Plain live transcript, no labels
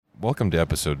welcome to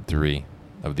episode 3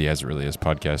 of the As It Really Is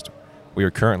podcast. We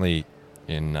are currently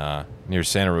in near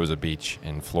Santa Rosa Beach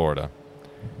in Florida,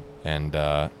 and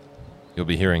you'll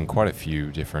be hearing quite a few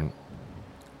different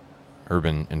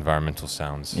urban environmental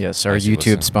sounds. Yes, our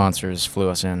YouTube sponsors flew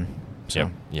us in. So.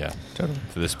 Yep, yeah. Totally.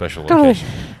 To this special location.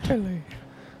 Totally.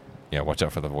 Yeah, watch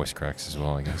out for the voice cracks as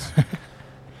well, I guess.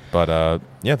 But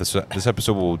this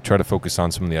episode will try to focus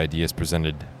on some of the ideas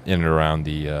presented in and around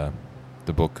the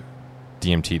book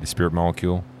DMT, the Spirit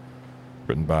Molecule,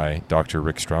 written by Dr.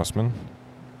 Rick Strassman.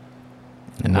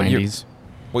 The 90s.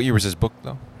 What year was his book,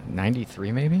 though?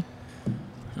 93, maybe?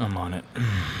 I'm on it.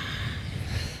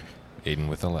 Aiden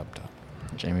with a laptop.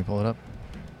 Jamie, pull it up.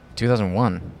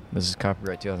 2001. This is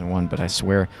copyright 2001, but I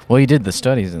swear... Well, he did the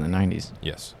studies in the 90s.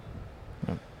 Yes.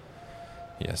 Yep.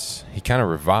 Yes. He kind of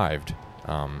revived...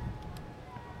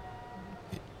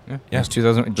 Yeah. It's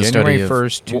 2000. The January study of-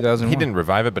 1st, 2001. He didn't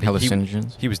revive it, but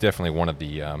Hallucinogens. he was definitely one of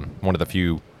the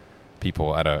few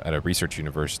people at a research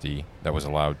university that was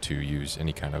allowed to use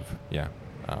any kind of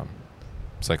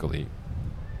psychoactive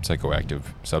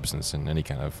substance in any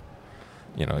kind of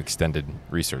extended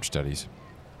research studies.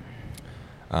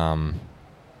 So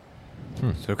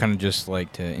kind of just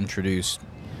like to introduce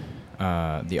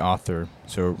the author.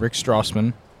 So Rick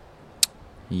Strassman.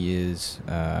 He is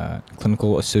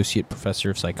clinical associate professor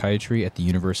of psychiatry at the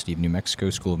University of New Mexico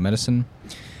School of Medicine.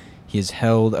 He has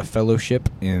held a fellowship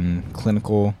in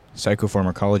clinical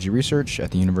psychopharmacology research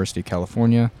at the University of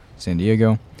California, San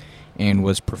Diego, and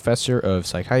was professor of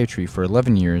psychiatry for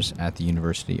 11 years at the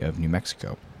University of New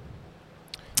Mexico.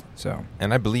 So,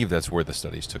 and I believe that's where the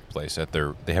studies took place.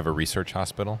 They have a research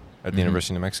hospital at the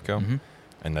University of New Mexico,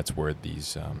 and that's where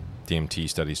these DMT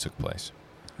studies took place.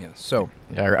 yeah. So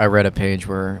I read a page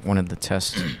where one of the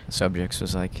test subjects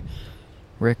was like,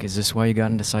 Rick, is this why you got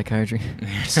into psychiatry?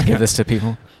 Just give this to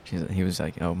people? He was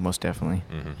like, oh, most definitely.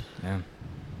 Mm-hmm. yeah,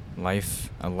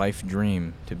 a life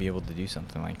dream to be able to do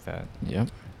something like that.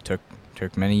 Yep. Took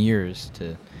many years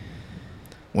to.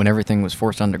 When everything was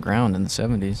forced underground in the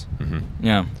 70s. Mm-hmm.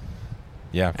 Yeah.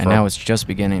 Yeah. And now it's just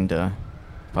beginning to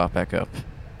pop back up.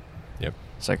 Yep.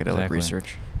 Psychedelic Exactly.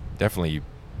 research. Definitely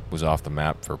was off the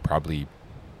map for probably,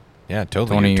 20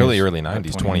 totally years. early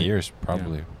 90s, 20 years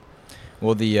probably. Yeah.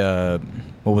 Well, the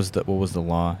what was the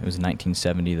law? It was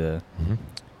 1970. The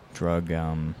drug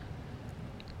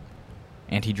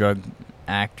anti-drug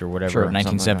act or whatever. Sure,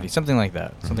 1970, something like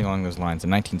that. Something along those lines. In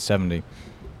 1970,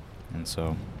 and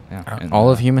so yeah. And, All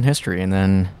of human history, and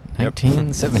then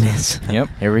 1970s. Yep.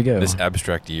 Here we go. This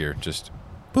abstract year just...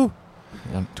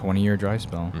 20-year dry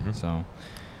spell. Mhm. So.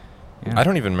 Yeah. I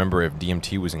don't even remember if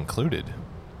DMT was included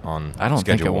on I don't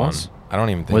think Schedule it 1. was. I don't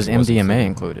even think Was it was MDMA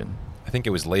included? I think it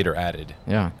was later added,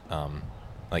 Yeah.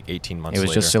 like 18 months It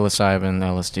was later. just psilocybin,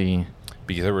 LSD.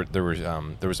 Because there was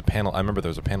a panel. I remember there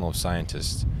was a panel of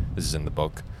scientists. This is in the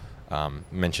book.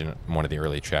 Mentioned in one of the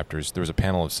early chapters. There was a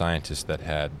panel of scientists that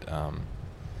had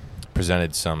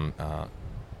presented some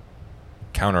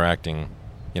counteracting,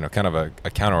 kind of a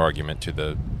counter argument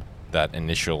to that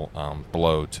initial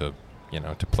blow to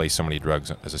place so many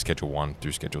drugs as a Schedule 1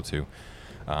 through Schedule 2.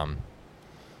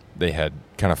 They had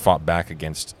kind of fought back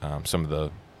against some of the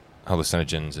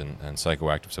hallucinogens and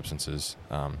psychoactive substances.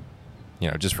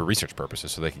 Just for research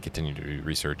purposes, so they could continue to do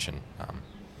research and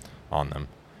on them,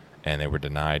 and they were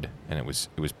denied, and it was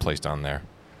placed on there.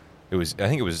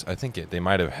 They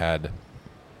might have had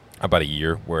about a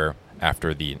year where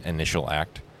after the initial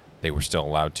act, they were still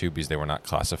allowed to because they were not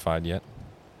classified yet,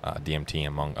 DMT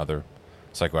among other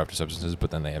psychoactive substances, but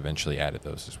then they eventually added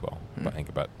those as well. I think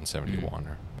about in 71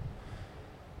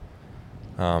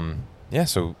 or.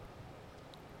 So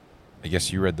I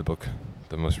guess you read the book.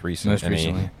 The most recent. Most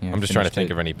recently, yeah, I'm just trying to finished think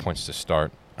it. of any points to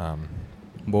start.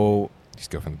 Well. Just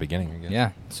go from the beginning, I guess.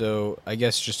 Yeah. So I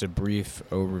guess just a brief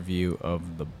overview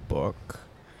of the book.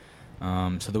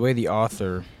 So the way the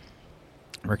author,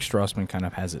 Rick Strassman, kind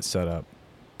of has it set up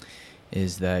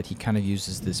is that he kind of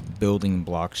uses this building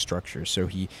block structure. So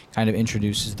he kind of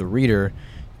introduces the reader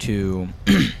to...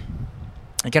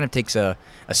 It kind of takes a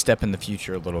step in the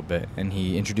future a little bit, and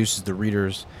he introduces the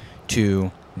readers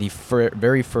to the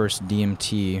very first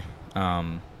DMT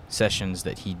sessions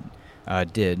that he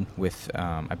did with,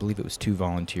 I believe it was 2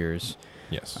 volunteers.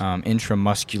 Yes.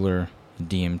 Intramuscular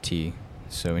DMT,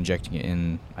 so injecting it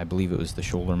in, I believe it was the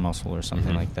shoulder muscle or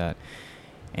something like that.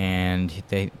 And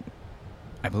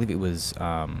I believe it was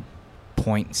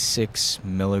 0.6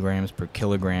 milligrams per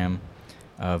kilogram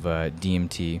of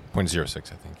DMT. 0.06, I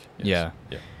think. Yes.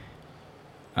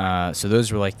 Yeah. So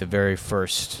those were like the very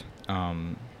first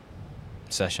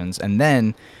sessions, and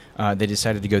then they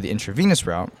decided to go the intravenous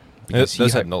route.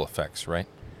 Those had null effects, right?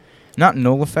 not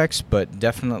null effects, but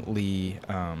definitely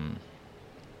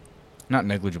not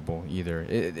negligible either.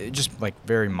 It just like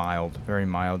very mild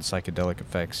psychedelic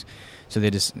effects. So they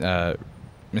just Mr.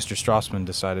 Strassman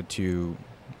decided to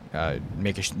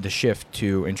make the shift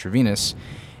to intravenous,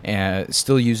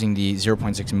 still using the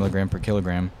 0.6 milligram per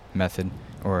kilogram method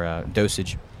or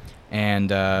dosage. And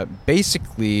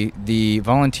basically, the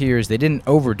volunteers, they didn't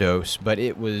overdose, but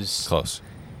it was Close.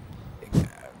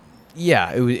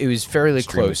 Yeah, it was fairly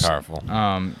Extremely close. powerful.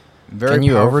 Very Can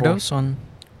you powerful. overdose on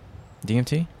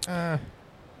DMT? I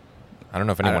don't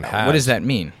know if I don't anyone know. has. What does that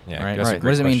mean? Yeah, right? that's a What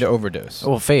great does it mean to question. overdose?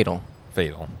 Well, fatal.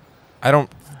 Fatal. I don't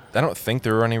think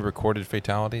there were any recorded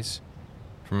fatalities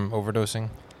from overdosing,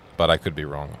 but I could be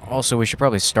wrong. Also, we should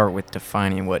probably start with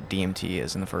defining what DMT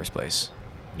is in the first place.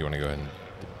 You want to go ahead and...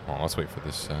 Hold on, let's wait for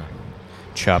this.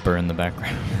 Chopper in the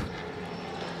background.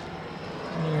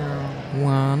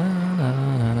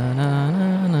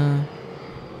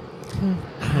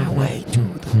 Highway to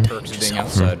the Turks being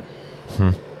outside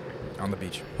on the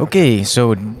beach. Okay,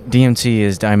 so DMT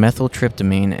is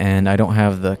dimethyltryptamine, and I don't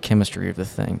have the chemistry of the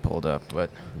thing pulled up, but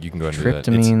You can go ahead and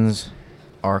do that. tryptamines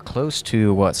are close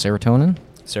to what, serotonin?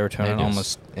 Serotonin Yes.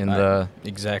 almost In the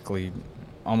exactly,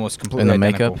 almost completely in the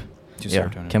identical makeup? to Yeah,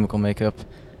 serotonin. chemical makeup,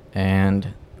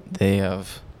 and they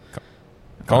have...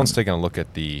 Colin's taking a look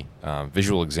at the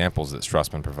visual examples that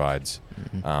Strassman provides,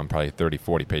 probably 30,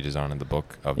 40 pages on in the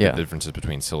book, of Yeah. the differences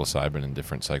between psilocybin and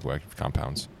different psychoactive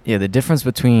compounds. Yeah, the difference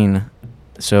between...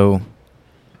 So,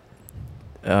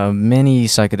 many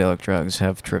psychedelic drugs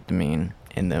have tryptamine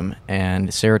in them, and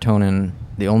serotonin,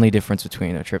 the only difference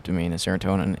between a tryptamine and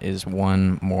serotonin is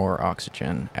one more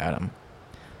oxygen atom.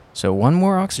 So, one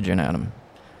more oxygen atom.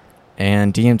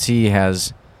 And DMT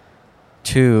has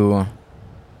two...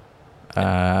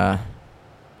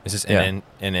 Is this Yeah.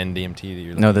 NN-DMT that you're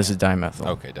looking no, this at? is dimethyl.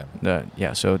 Okay, dimethyl.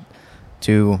 Yeah, so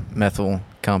two methyl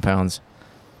compounds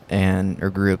or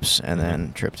groups, and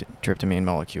then tryptamine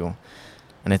molecule.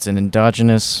 And it's an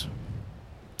endogenous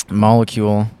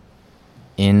molecule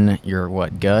in your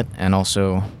gut, and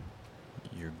also...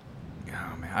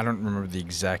 Oh man, I don't remember the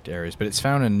exact areas, but it's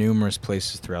found in numerous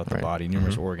places throughout the Right. body,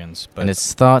 numerous Mhm. organs. But and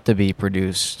it's thought to be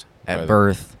produced By at the-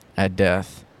 birth, at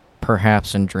death,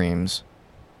 perhaps in dreams,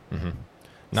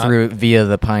 Mm-hmm. via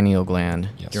the pineal gland,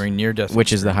 Yes. during near-death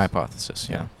which is the experience. hypothesis.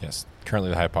 Yeah. Yes. Currently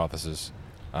the hypothesis,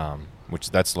 which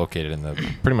that's located in the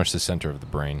pretty much the center of the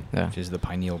brain. Yeah. Which is the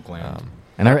pineal gland.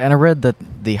 And I read that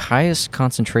the highest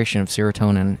concentration of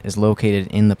serotonin is located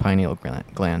in the pineal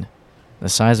gland, the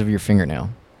size of your fingernail.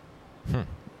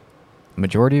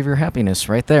 Majority of your happiness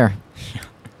right there.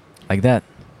 Like that.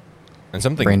 And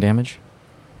something Brain damage.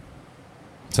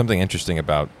 Something interesting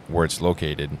about where it's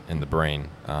located in the brain,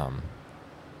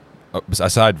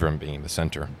 aside from being in the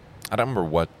center, I don't remember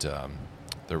what,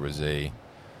 there was I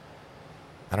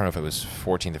don't know if it was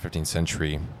 14th or 15th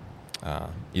century,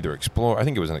 either explorer, I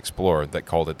think it was an explorer that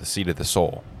called it the seat of the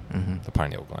soul, the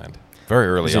pineal gland. Very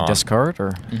early Is it on. Descartes or?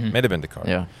 Mhm. May have been Descartes.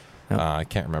 Yeah. I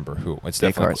can't remember who. It's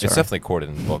Descartes, definitely quoted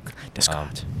in the book.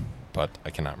 Descartes. But I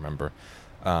cannot remember.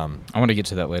 I want to get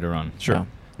to that later on. Sure. Yeah.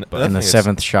 Another In the thing that's-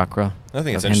 seventh chakra. Another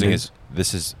thing that's of interesting Hindu.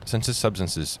 is since this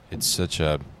substance it's such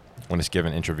a, when it's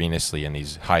given intravenously in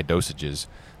these high dosages,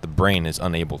 the brain is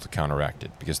unable to counteract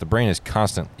it, because the brain is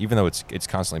even though it's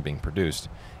constantly being produced,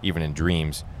 even in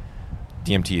dreams,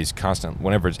 DMT is constant.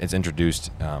 Whenever it's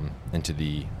introduced into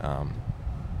the,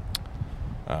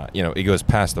 it goes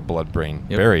past the blood-brain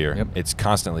barrier. Yep. It's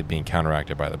constantly being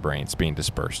counteracted by the brain. It's being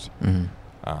dispersed. Mhm.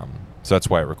 So that's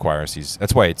why it requires these.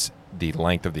 That's why it's the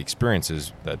length of the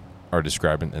experiences that are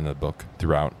described in the book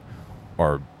throughout,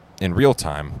 or in real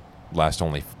time, last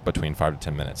only between 5 to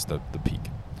 10 minutes. The peak,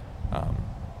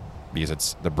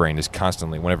 because the brain is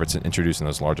constantly, whenever it's introduced in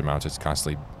those large amounts, it's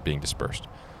constantly being dispersed.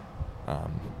 I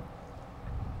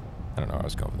don't know how I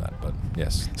was going with that, but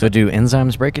yes. So do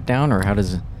enzymes break it down, or how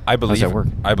does I believe that work?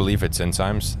 I believe it's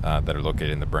enzymes that are located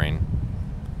in the brain,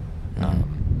 Mhm.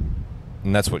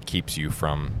 and that's what keeps you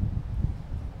from.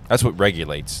 That's what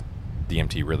regulates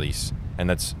DMT release, and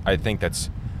I think that's.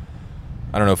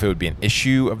 I don't know if it would be an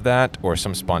issue of that or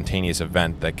some spontaneous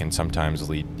event that can sometimes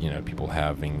lead, people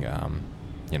having,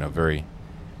 very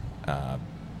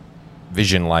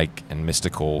vision-like and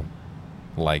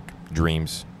mystical-like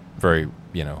dreams, very,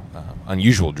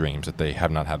 unusual dreams that they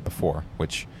have not had before,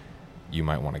 which you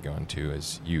might want to go into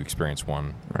as you experience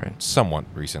one Right. somewhat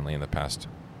recently in the past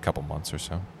couple months or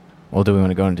so. Well, do we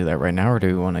want to go into that right now, or do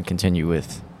we want to continue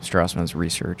with Strassman's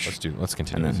research? Let's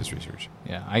continue And with then- this research.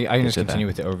 Yeah, I can just Get to continue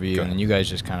that. with the overview, Go and then ahead. you guys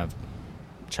just kind of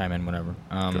chime in whenever.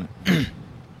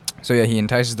 So yeah, he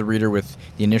entices the reader with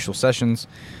the initial sessions,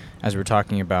 as we're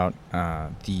talking about,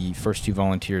 the first 2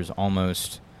 volunteers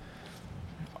almost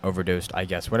overdosed, I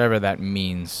guess, whatever that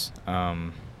means.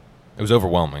 It was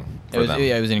overwhelming for them.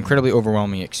 It was an incredibly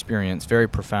overwhelming experience, very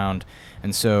profound.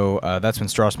 And so that's when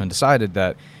Strassman decided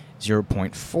that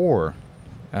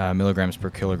 0.4 milligrams per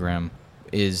kilogram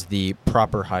is the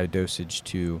proper high dosage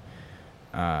to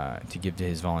give to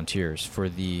his volunteers for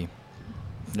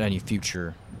any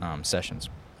future sessions.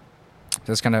 So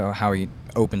that's kind of how he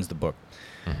opens the book.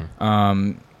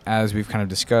 Mm-hmm. As we've kind of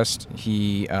discussed,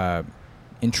 he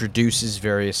introduces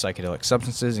various psychedelic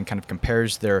substances and kind of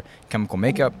compares their chemical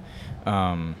makeup.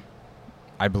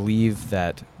 I believe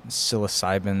that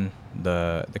psilocybin,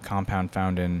 the compound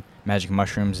found in magic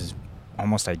mushrooms, is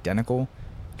almost identical,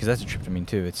 because that's a tryptamine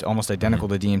too. It's almost identical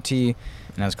to DMT,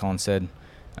 and as Colin said,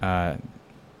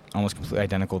 almost completely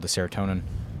identical to serotonin.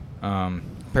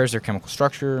 Compares their chemical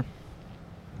structure.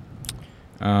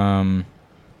 Then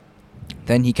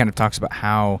he kind of talks about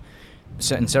how,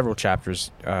 in several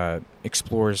chapters,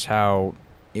 explores how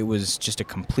it was just a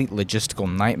complete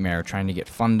logistical nightmare trying to get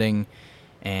funding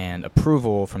and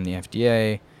approval from the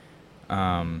FDA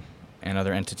and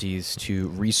other entities to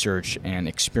research and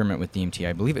experiment with DMT.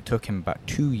 I believe it took him about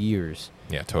 2 years.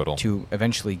 Yeah, total. To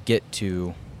eventually get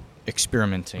to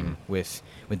experimenting with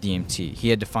DMT. He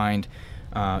had to find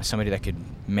somebody that could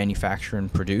manufacture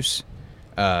and produce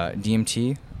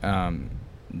DMT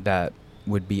that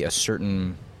would be a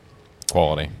certain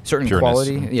quality. Certain pureness.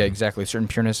 quality. Mm-hmm. Yeah, exactly. Certain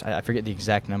pureness. I forget the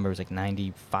exact number. It was like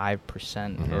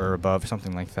 95% or above,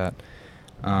 something like that,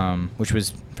 which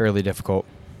was fairly difficult.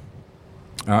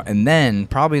 And then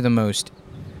probably the most,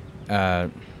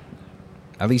 at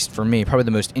least for me, probably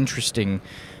the most interesting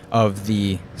of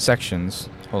the sections.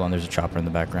 Hold on, there's a chopper in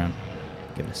the background.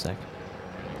 Give it a sec.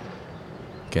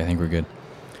 Okay, I think we're good.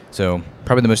 So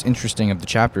probably the most interesting of the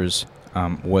chapters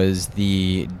was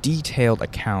the detailed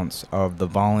accounts of the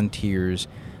volunteers'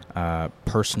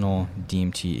 personal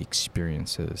DMT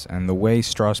experiences. And the way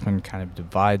Strassman kind of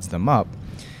divides them up,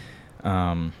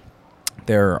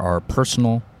 there are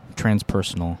personal,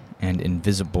 transpersonal, and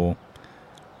invisible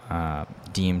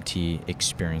DMT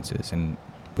experiences. And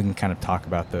we can kind of talk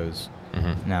about those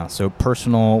now. So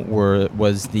personal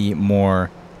was the more...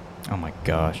 Oh my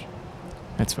gosh.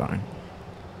 That's fine.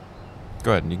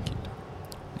 Go ahead, and you can keep.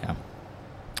 Yeah.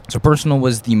 So personal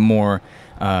was the more...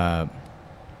 how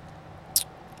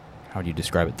do you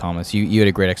describe it, Thomas? You had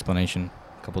a great explanation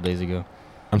a couple days ago.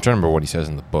 I'm trying to remember what he says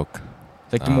in the book.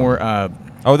 Like the more...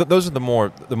 those are the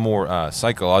more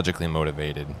psychologically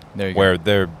motivated. There you where go.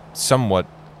 they're somewhat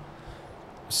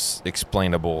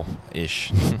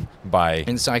explainable-ish by...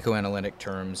 In psychoanalytic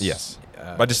terms. Yes.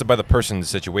 By the person's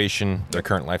situation, their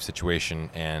current life situation,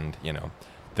 and,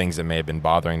 things that may have been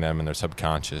bothering them in their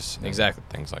subconscious. Exactly.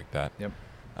 Things like that. Yep.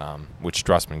 Which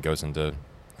Strassman goes into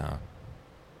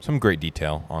some great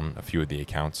detail on a few of the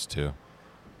accounts to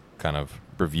kind of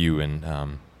review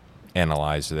and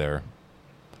analyze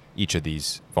each of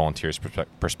these volunteers'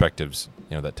 perspectives,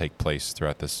 that take place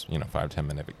throughout this, 5 to 10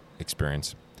 minute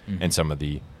experience, and some of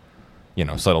the,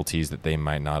 subtleties that they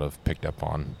might not have picked up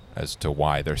on as to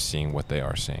why they're seeing what they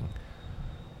are seeing.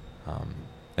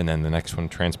 And then the next one,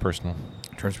 transpersonal.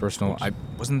 Transpersonal.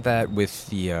 Wasn't that with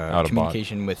the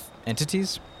communication with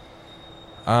entities?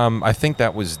 I think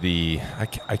that was I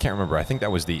can't remember. I think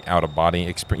that was the out-of-body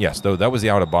experience. Yes, though that was the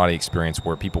out-of-body experience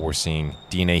where people were seeing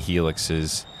DNA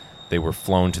helixes. They were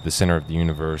flown to the center of the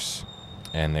universe,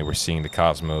 and they were seeing the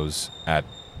cosmos at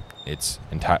its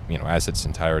as its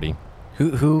entirety.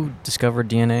 Who discovered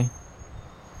DNA?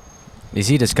 Is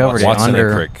he discovered Watson it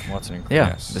under? and Crick. Watson and Crick. Yeah,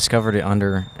 Yes. discovered it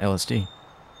under LSD.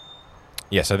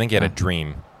 Yes, I think he had a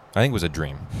dream. I think it was a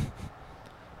dream.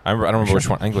 I don't remember which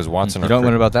one. I think it was Watson You or don't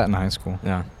learn Crick. about that in high school.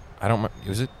 Yeah, I don't remember.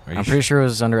 Was it? Are you I'm pretty sure it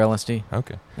was under LSD.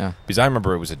 Okay. Yeah. Because I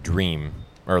remember it was a dream,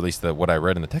 or at least what I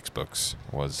read in the textbooks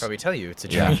was... Probably tell you it's a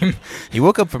Yeah. dream. He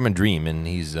woke up from a dream, and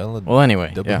he's... Well,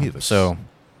 anyway, double yeah. helix. So,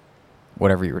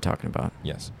 whatever you were talking about.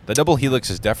 Yes. The double helix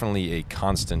is definitely a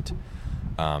constant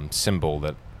symbol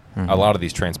that a lot of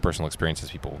these transpersonal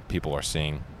experiences people are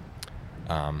seeing.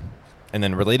 And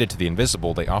then related to the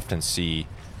invisible, they often see,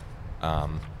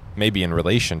 maybe in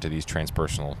relation to these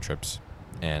transpersonal trips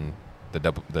and the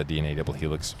DNA double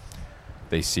helix,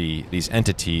 they see these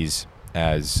entities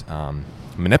as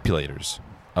manipulators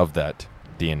of that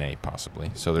DNA,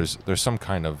 possibly. So there's some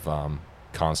kind of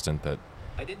constant that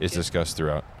is discussed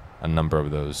throughout a number of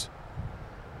those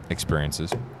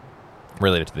experiences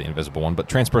related to the invisible one. But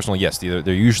transpersonal, yes,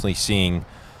 they're usually seeing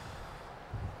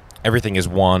everything is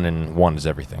one and one is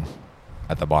everything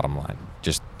at the bottom line.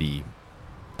 Just the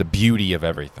beauty of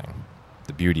everything,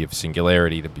 the beauty of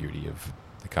singularity, the beauty of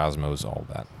the cosmos, all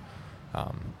that.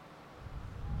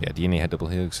 Yeah, DNA had double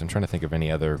helix. I'm trying to think of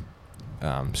any other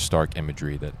stark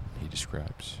imagery that he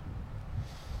describes.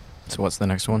 So what's the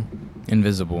next one?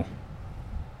 Invisible.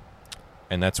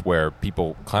 And that's where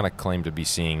people kind of claim to be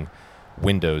seeing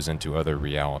windows into other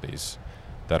realities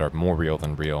that are more real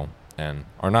than real and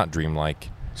are not dreamlike.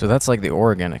 So that's like the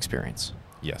Oregon experience.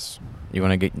 Yes. You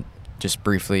want to just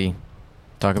briefly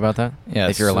talk about that? Yeah,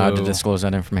 if you're allowed to so disclose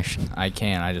that information. I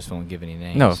can. I just won't give any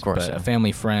names. No, of course. But Yeah. a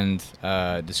family friend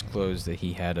disclosed that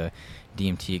he had a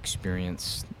DMT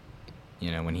experience,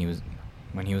 when he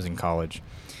was in college,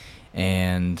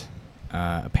 and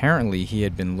apparently he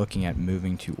had been looking at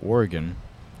moving to Oregon,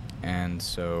 and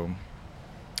so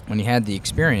when he had the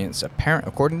experience,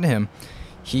 according to him,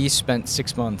 he spent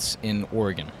 6 months in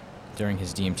Oregon during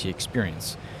his DMT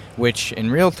experience, which in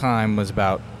real time was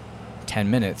about 10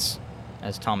 minutes,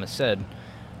 as Thomas said.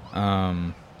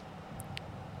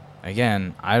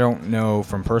 Again, I don't know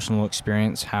from personal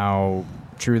experience how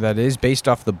true that is. Based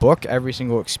off the book, every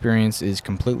single experience is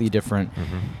completely different.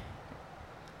 Mm-hmm.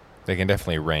 They can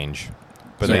definitely range.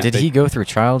 But So did he go through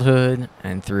childhood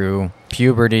and through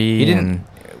puberty? He didn't.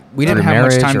 We didn't have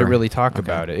much marriage, time to or- really talk okay.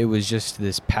 about it. It was just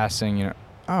this passing.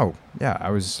 Oh yeah, I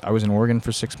was in Oregon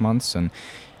for 6 months, and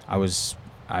I was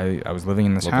living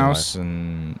in this Living house,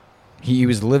 and he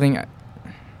was living.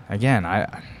 Again, I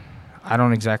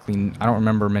don't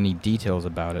remember many details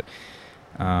about it.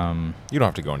 You don't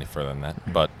have to go any further than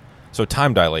that. But so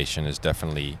time dilation is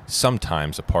definitely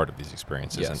sometimes a part of these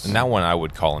experiences. Yes. And that one I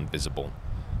would call invisible.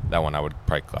 That one I would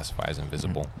probably classify as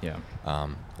invisible. Yeah. Well,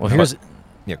 but- here's.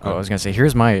 Yeah, Oh, I was gonna say,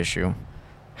 here's my issue.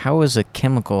 How is a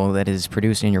chemical that is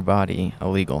produced in your body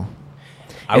illegal?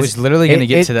 I was literally going to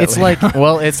get to that. It's later. like,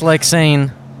 well, it's like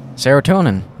saying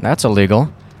serotonin. That's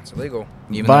illegal. It's illegal.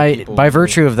 Even though By people by do it.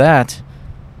 virtue of that,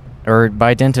 or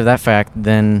by dint of that fact,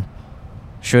 then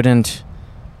shouldn't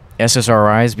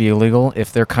SSRIs be illegal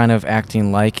if they're kind of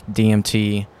acting like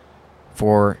DMT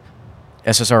for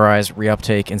SSRIs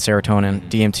reuptake in serotonin? Mhm.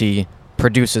 DMT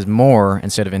produces more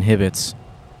instead of inhibits.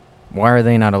 Why are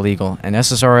they not illegal? And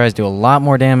SSRIs do a lot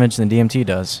more damage than DMT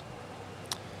does.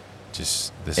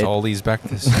 Just this It- all leads back to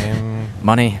the same.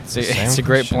 Money. It's Same a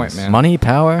great point, questions. man. Money,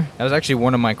 power. That was actually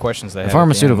one of my questions. That I The had at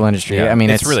pharmaceutical end. industry. Yeah, I mean,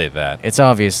 it's really that. It's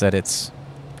obvious that it's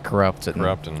corrupt.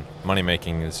 Corrupt and money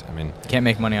making is. I mean, Can't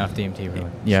make money off DMT, really.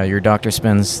 Yeah, your doctor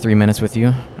spends 3 minutes with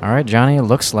you. All right, Johnny, it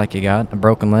looks like you got a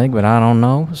broken leg, but I don't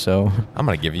know. So, I'm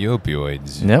gonna give you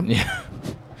opioids. yep, Yeah.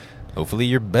 Hopefully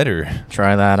you're better.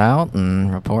 try that out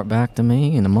and report back to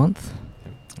me in a month.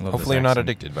 Love Hopefully you're this not accent.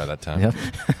 addicted by that time. Yep,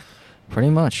 pretty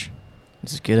much.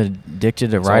 Just get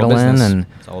addicted to It's all Ritalin business. and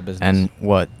It's all business. and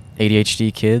what?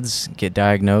 ADHD kids get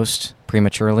diagnosed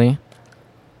prematurely.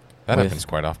 That With- happens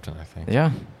quite often, I think.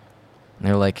 Yeah,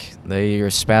 they're like they're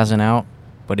spazzing out,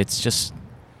 but it's just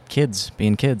kids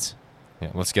being kids. Yeah,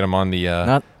 let's get them on the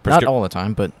Not prescrip- all the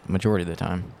time, but majority of the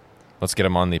time. let's get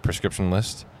them on the prescription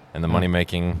list and the Yeah. money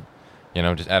making.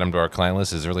 Just add them to our client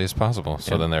list as early as possible.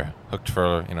 So Yeah. then they're hooked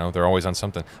for. They're always on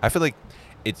something. I feel like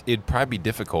it'd probably be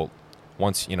difficult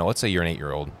once. Let's say you're an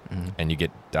 8-year-old Mhm. and you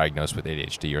get diagnosed with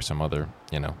ADHD or some other.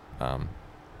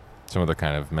 Some other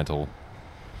kind of mental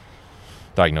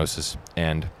diagnosis,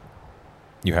 and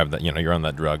you have that. You're on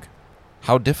that drug.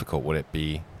 How difficult would it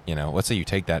be? Let's say you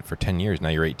take that for 10 years. Now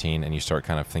you're 18 and you start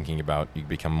kind of thinking about. You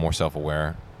become more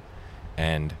self-aware,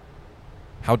 and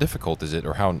how difficult is it,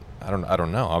 or how I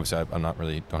don't know. Obviously, I'm not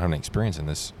really don't have any experience in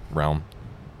this realm.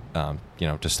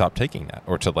 To stop taking that,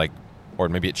 or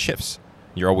maybe it shifts.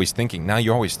 You're always thinking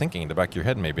in the back of your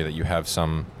head maybe that you have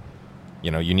some,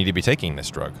 you need to be taking this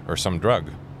drug or some drug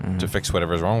Mhm. to fix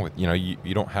whatever's wrong with you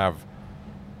don't have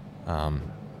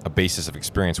a basis of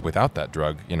experience without that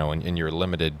drug, and you're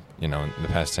limited, in the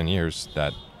past 10 years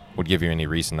that would give you any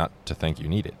reason not to think you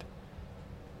need it.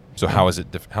 So how is it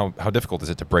how difficult is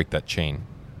it to break that chain?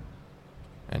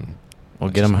 And Well,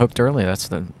 that's get them just- hooked early.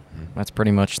 That's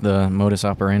pretty much the modus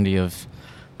operandi of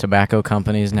tobacco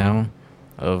companies now,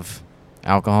 of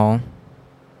alcohol,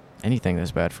 anything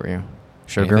that's bad for you.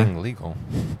 Sugar, anything legal.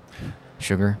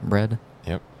 sugar, bread,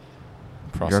 Yep.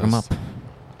 drug them up.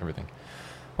 Everything.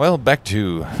 Well, back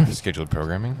to scheduled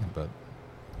programming, but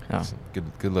Oh. it's a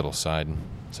good little side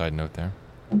note there.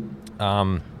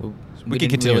 Well, We can didn't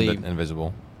continue really- with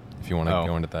Invisible if you want to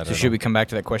go into that. So at should all. we come back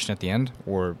to that question at the end,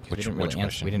 or 'cause Which we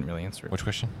question? We didn't really answer it. Which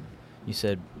question? You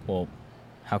said, well,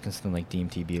 how can something like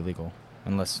DMT be illegal?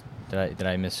 Unless did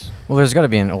I miss? Well, there's got to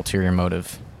be an ulterior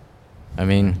motive. I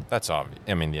mean, That's obvious.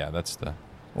 I mean, yeah, that's the.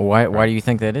 why Right. do you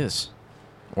think that is?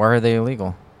 Why are they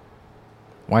illegal?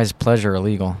 Why is pleasure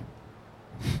illegal?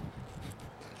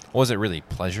 Was it really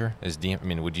pleasure? I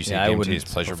mean, would you say I DMT wouldn't is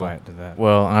pleasurable? specify it to that.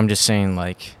 Well, I'm just saying,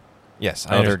 like, Yes,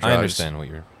 other I drugs. understand what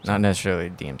you're Not necessarily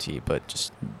DMT, but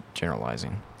just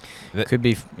generalizing. Could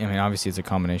be. I mean, obviously, it's a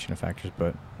combination of factors,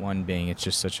 but one being it's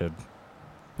just such a.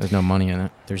 There's no money in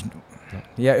it. There's.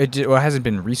 Yeah, it hasn't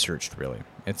been researched really.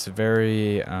 It's a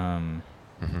very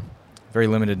very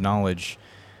limited knowledge,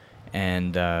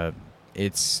 and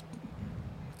it's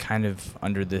kind of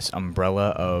under this umbrella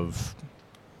of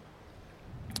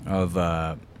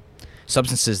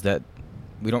substances that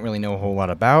we don't really know a whole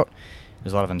lot about.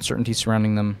 There's a lot of uncertainty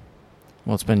surrounding them.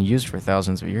 Well, it's been used for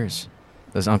thousands of years.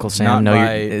 Does Uncle Sam Not know?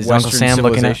 by Is Western Uncle Sam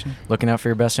civilization? looking out for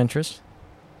your best interest?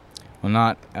 Well,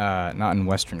 not in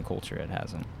Western culture. It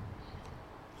hasn't.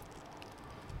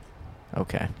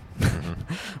 Okay.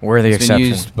 Mm-hmm. We're the It's been exception.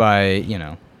 used by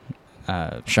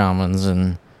Shamans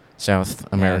and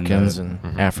South Americans and,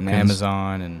 Mhm. in Africans.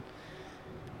 Amazon and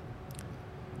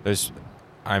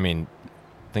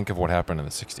Think of what happened in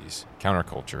the 60s.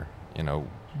 Counterculture,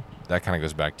 that kind of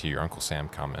goes back to your Uncle Sam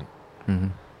comment. Mm-hmm.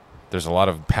 There's a lot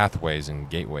of pathways and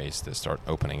gateways that start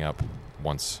opening up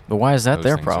once. But why is that those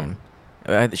their things problem?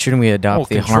 Shouldn't we adopt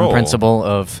the harm control. principle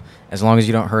of as long as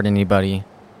you don't hurt anybody,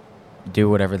 do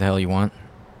whatever the hell you want?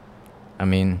 I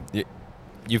mean,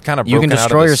 You've kind of you can broken out of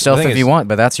destroy this- yourself the thing if you is, want,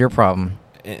 but that's your problem.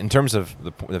 In terms of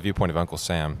the viewpoint of Uncle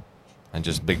Sam and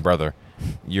just Big Brother,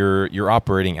 you're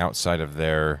operating outside of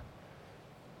their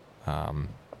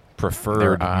preferred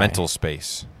Their eye. mental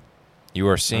space. You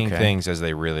are seeing Okay. things as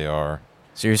they really are.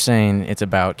 So you're saying it's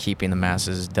about keeping the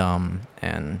masses dumb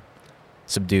and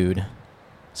subdued,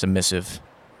 submissive.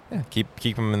 Yeah,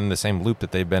 keep them in the same loop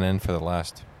that they've been in for the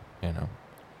last,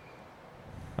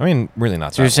 I mean, really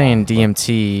not. So you're that saying long, but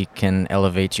DMT can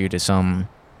elevate you to some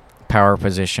power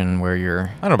position where you're...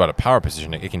 I don't know about a power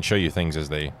position. It can show you things as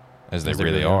they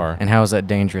really are. And how is that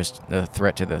dangerous, the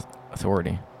threat to the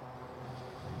authority?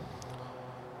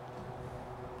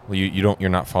 Well, you're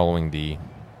not following the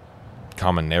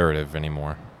common narrative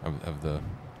anymore of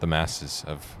the masses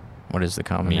of What is the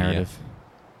common media. narrative?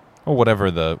 Or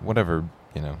whatever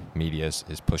media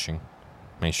is pushing,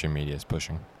 mainstream media is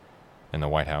pushing, in the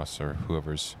White House or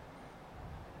whoever's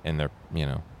in their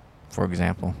For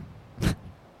example.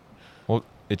 Well,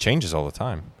 it changes all the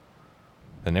time.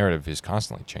 The narrative is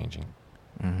constantly changing,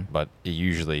 Mm-hmm. but it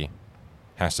usually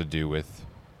has to do with.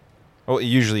 Well, it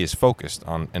usually is focused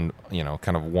on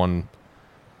kind of one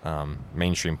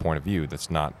mainstream point of view that's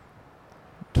not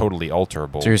totally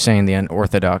alterable. So you're saying the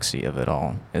unorthodoxy of it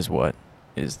all is what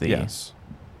is the Yes.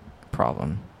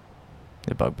 problem,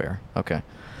 the bugbear. Okay.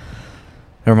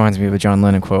 That reminds me of a John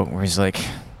Lennon quote where he's like,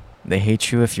 "They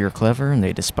hate you if you're clever, and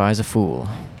they despise a fool."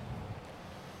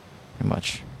 Pretty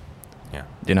much. Yeah.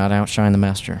 Do not outshine the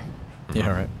master. yeah,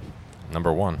 right.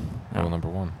 Number one. No. Rule number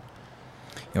one.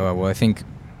 Yeah, well, I think,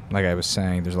 like I was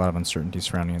saying, there's a lot of uncertainty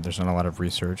surrounding it. There's not a lot of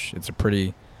research. It's a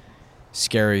pretty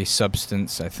scary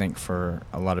substance, I think, for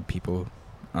a lot of people.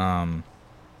 And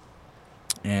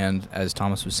as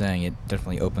Thomas was saying, it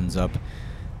definitely opens up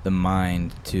the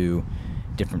mind to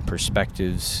different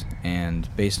perspectives, and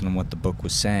based on what the book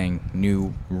was saying,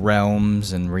 new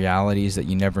realms and realities that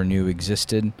you never knew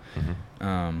existed.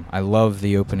 Mm-hmm. I love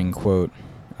the opening quote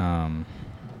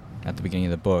at the beginning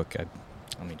of the book.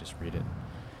 Let me just read it.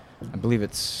 I believe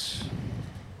it's...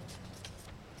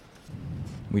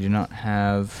 We do not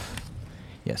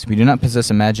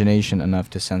possess imagination enough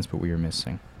to sense what we are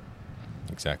missing.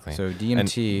 Exactly. So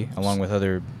DMT, along with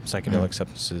other psychedelic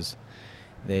substances,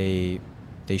 they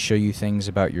show you things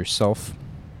about yourself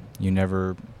you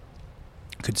never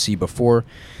could see before.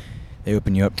 They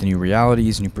open you up to new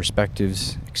realities, new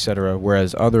perspectives, etc.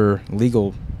 Whereas other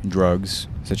legal drugs,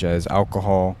 such as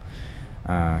alcohol,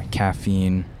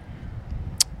 caffeine,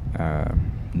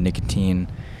 nicotine,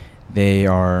 they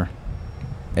are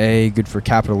good for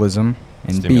capitalism,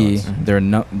 and Stimulants.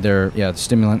 they're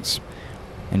stimulants,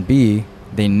 and B,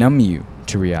 they numb you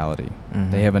to reality. Mhm.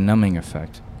 They have a numbing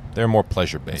effect. They're more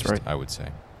pleasure-based, right. I would say.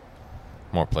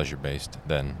 More pleasure-based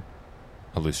than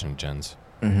hallucinogens.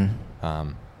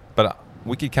 Mm-hmm. But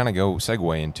we could kind of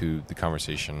segue into the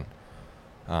conversation,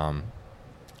 kind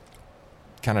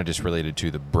of just related to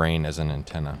the brain as an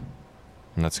antenna.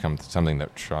 And that's something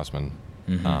that Strassman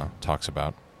talks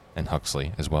about, and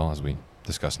Huxley as well, as we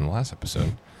discussed in the last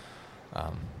episode. I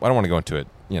don't want to go into it,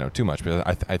 too much, but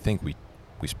I think we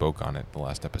spoke on it the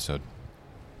last episode.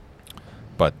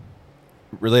 But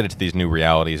related to these new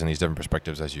realities and these different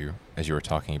perspectives, as you were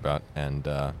talking about, and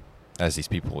as these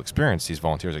people experience, these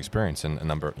volunteers experience, and a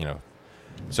number,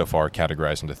 so far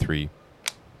categorized into 3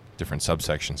 different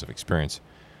subsections of experience,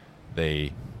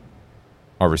 they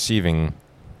are receiving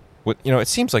what, it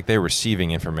seems like they're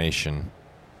receiving information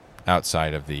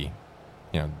outside of the,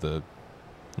 the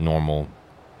normal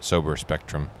sober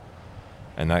spectrum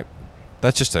And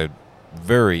that's just a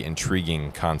very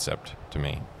intriguing concept to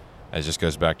me. It just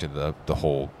goes back to the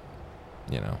whole,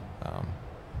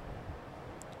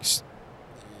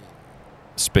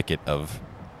 spigot of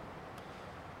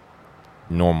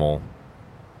normal,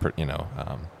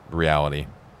 reality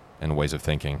and ways of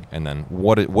thinking, and then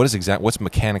what's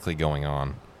mechanically going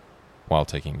on while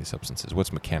taking these substances?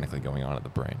 What's mechanically going on in the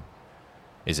brain?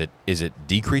 Is it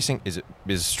decreasing? Is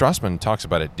Strassman talks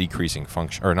about it decreasing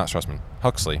function, or not Strassman,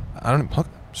 Huxley.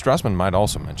 Strassman might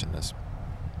also mention this.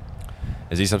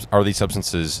 Are these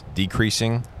substances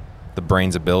decreasing the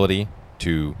brain's ability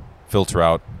to filter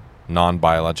out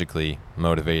non-biologically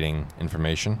motivating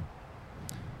information,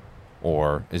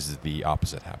 or is the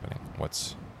opposite happening?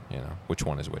 Which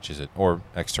one is which? Is it or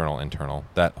external, internal?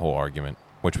 That whole argument,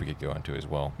 which we could go into as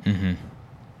well. Mm-hmm.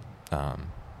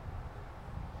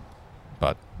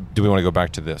 But do we want to go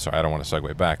back to this? Sorry, I don't want to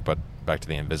segue back, but back to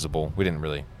the invisible. We didn't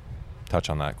really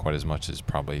touch on that quite as much as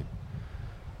probably,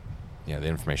 the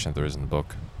information that there is in the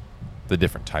book, the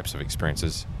different types of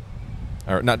experiences,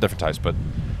 or not different types, but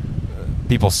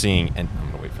people seeing. And I'm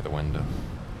going to wait for the wind to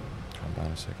calm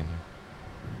down a second here.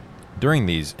 During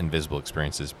these invisible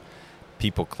experiences,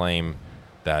 people claim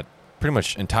that pretty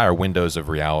much entire windows of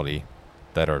reality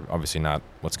that are obviously not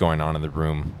what's going on in the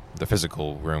room, the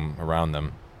physical room around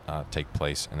them, take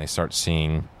place, and they start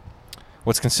seeing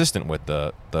what's consistent with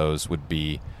those would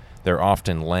be they're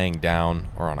often laying down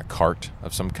or on a cart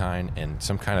of some kind in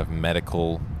some kind of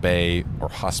medical bay or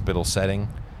hospital setting,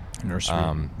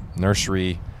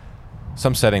 nursery,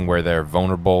 some setting where they're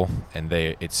vulnerable, and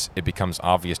it becomes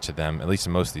obvious to them, at least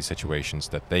in most of these situations,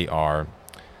 that they are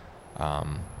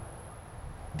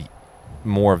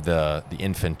more of the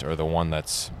infant, or the one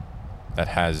that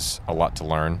has a lot to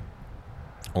learn,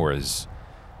 or is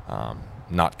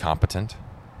not competent,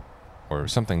 or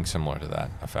something similar to that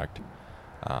effect.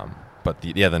 But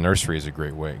the nursery is a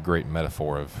great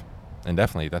metaphor of, and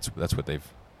definitely that's what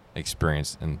they've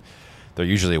experienced, and they're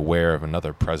usually aware of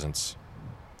another presence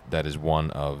that is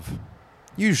one of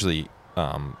usually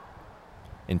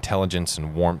intelligence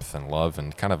and warmth and love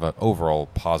and kind of an overall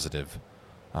positive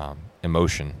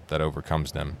emotion that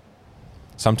overcomes them.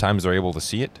 Sometimes they're able to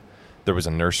see it. There was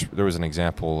an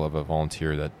example of a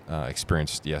volunteer that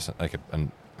experienced like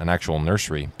an actual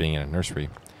nursery, being in a nursery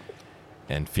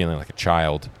and feeling like a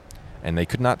child, and they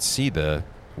could not see the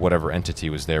whatever entity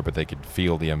was there, but they could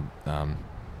feel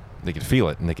they could feel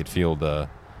it, and they could feel the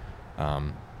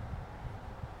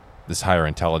this higher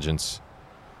intelligence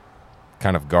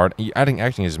kind of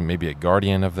acting as maybe a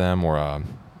guardian of them, or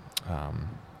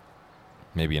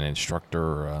maybe an instructor,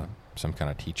 or some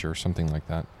kind of teacher or something like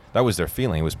that. That was their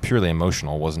feeling. It was purely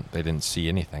emotional. They didn't see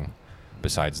anything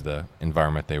besides the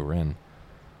environment they were in.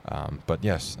 But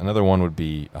yes, another one would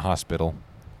be a hospital,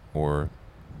 or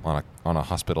on a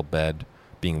hospital bed,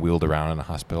 being wheeled around in a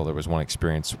hospital. There was one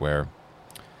experience where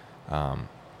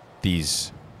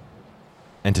these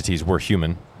entities were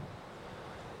human,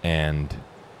 and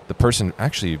the person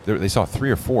actually, they saw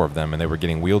 3 or 4 of them, and they were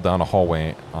getting wheeled down a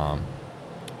hallway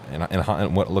in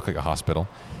what looked like a hospital,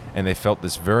 and they felt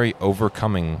this very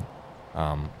overcoming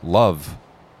love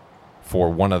for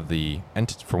one of the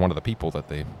people that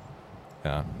they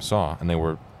saw, and they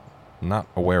were not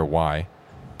aware why,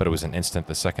 but it was an instant.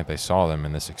 The second they saw them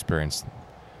in this experience,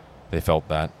 they felt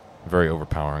that very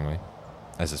overpoweringly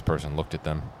as this person looked at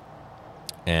them,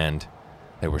 and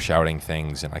they were shouting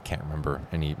things, and I can't remember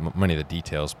many of the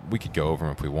details. We could go over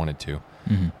them if we wanted to.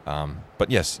 Mm-hmm.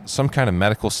 But yes, some kind of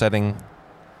medical setting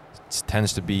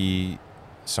tends to be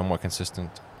somewhat consistent,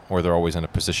 or they're always in a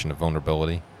position of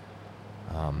vulnerability.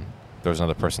 There was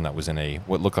another person that was in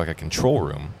what looked like a control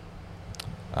room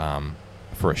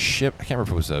for a ship. I can't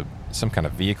remember if it was some kind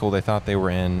of vehicle they thought they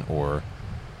were in, or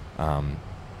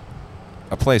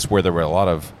a place where there were a lot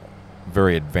of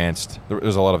very advanced. There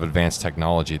was a lot of advanced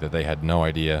technology that they had no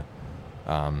idea.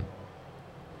 They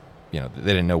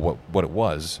didn't know what it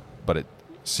was, but it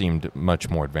seemed much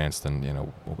more advanced than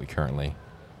what we currently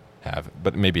have.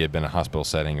 But maybe it had been a hospital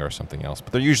setting or something else.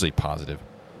 But they're usually positive.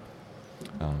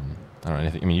 I don't know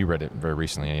anything. I mean, you read it very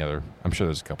recently. Any other? I'm sure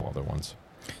there's a couple other ones.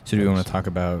 So do we want to talk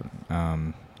about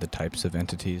the types of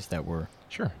entities that were?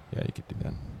 Sure. Yeah, you could do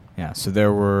that. Yeah. So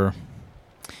there were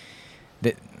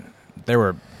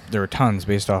tons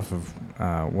based off of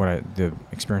the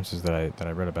experiences that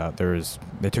I read about.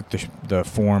 They took the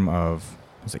form of,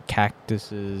 was it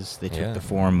cactuses? They took the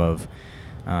form of,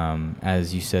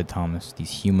 as you said, Thomas,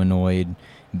 these humanoid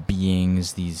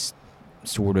beings, these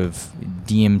sort of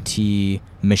DMT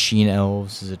machine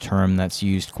elves is a term that's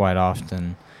used quite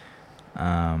often.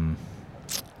 Another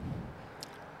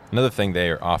thing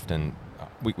they are often,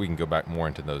 we can go back more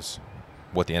into those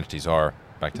what the entities are,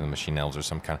 back to the machine elves or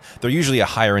some kind of... They're usually a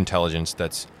higher intelligence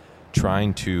that's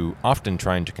often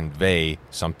trying to convey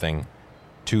something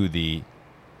to the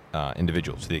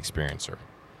individual, to the experiencer,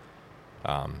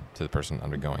 to the person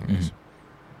undergoing this.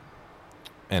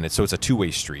 And it's a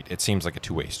two-way street. It seems like a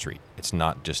two-way street. It's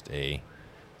not just a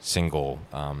single...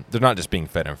 they're not just being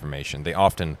fed information. They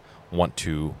often want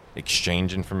to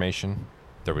exchange information.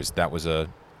 That was a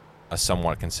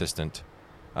somewhat consistent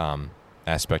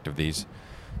aspect of these.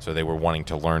 So they were wanting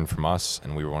to learn from us,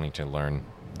 and we were wanting to learn...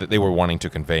 They were wanting to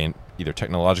convey either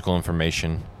technological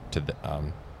information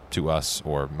to us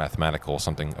or mathematical,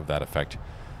 something of that effect.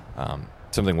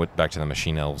 Something back to the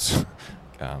machine elves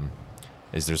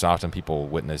is there's often people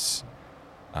witness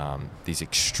these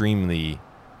extremely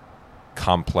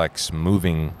complex,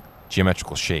 moving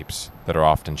geometrical shapes that are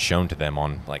often shown to them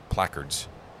on like placards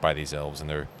by these elves, and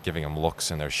they're giving them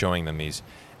looks, and they're showing them these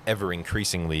ever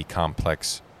increasingly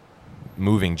complex,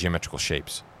 moving geometrical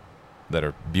shapes that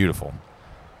are beautiful.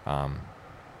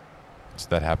 So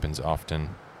that happens often.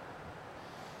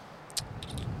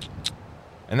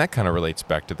 And that kind of relates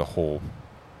back to the whole,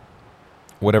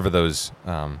 whatever those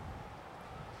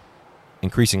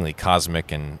increasingly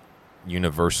cosmic and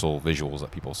universal visuals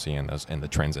that people see in the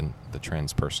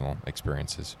transpersonal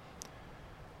experiences.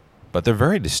 But they're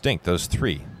very distinct, those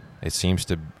three. It seems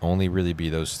to only really be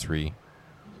those three,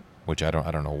 which I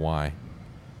don't know why.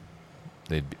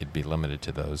 It'd be limited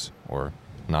to those, or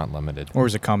not limited. Or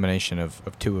is a combination of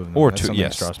two of them. Or that's two,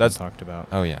 yes. Strassman talked about.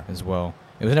 Oh, yeah. As well.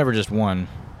 It was never just one.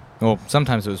 Well,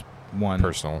 sometimes it was one.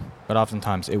 Personal. But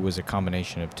oftentimes it was a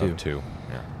combination of two. Of two,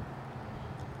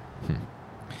 yeah.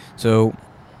 So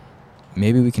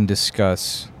maybe we can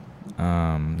discuss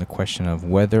the question of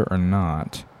whether or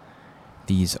not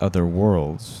these other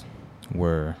worlds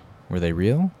were they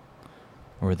real,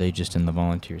 or were they just in the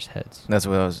volunteers' heads? That's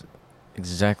what I was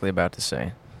exactly about to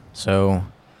say. So,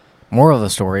 moral of the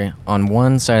story, on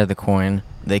one side of the coin,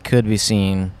 they could be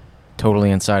seen totally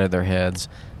inside of their heads,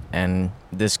 and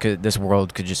this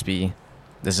world could just be,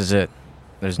 this is it.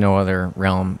 There's no other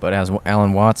realm. But as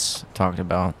Alan Watts talked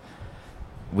about,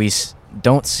 we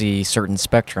don't see certain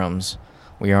spectrums.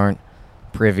 We aren't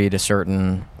privy to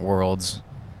certain worlds,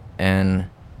 and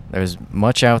there's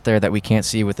much out there that we can't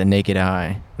see with the naked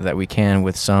eye that we can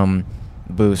with some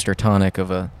boost or tonic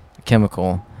of a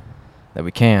chemical that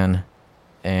we can.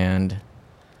 And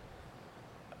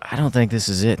I don't think this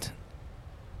is it.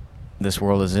 This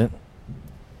world is it.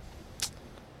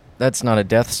 That's not a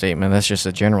death statement. That's just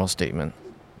a general statement.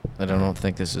 I don't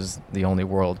think this is the only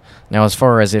world. Now, as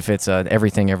far as if it's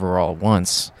everything ever all at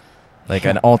once, like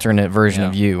an alternate version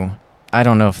of you, I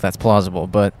don't know if that's plausible,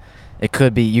 but it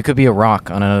could be. You could be a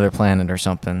rock on another planet or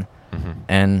something.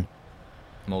 And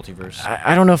multiverse.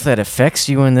 I don't know if that affects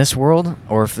you in this world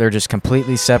or if they're just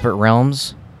completely separate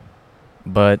realms.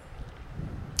 But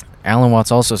Alan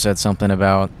Watts also said something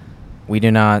about we do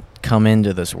not come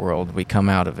into this world, we come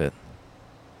out of it.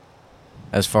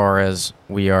 As far as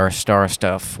we are star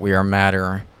stuff, we are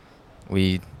matter,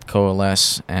 we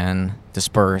coalesce and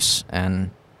disperse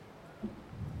and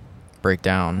break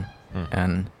down,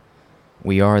 and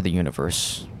we are the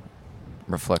universe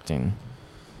reflecting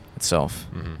itself.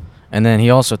 And then he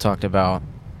also talked about,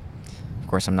 of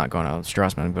course I'm not going out with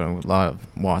Strassman, I'm going with a lot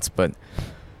of Watts, but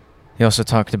he also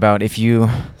talked about if you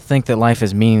think that life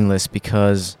is meaningless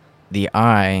because the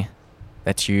I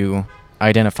that you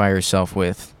identify yourself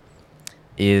with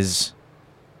is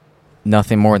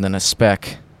nothing more than a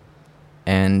speck,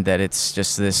 and that it's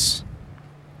just this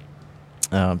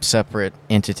separate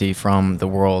entity from the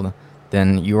world,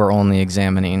 then you are only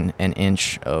examining an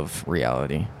inch of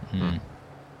reality.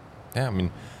 Yeah, I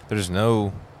mean, there's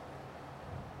no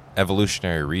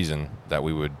evolutionary reason that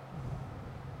we would,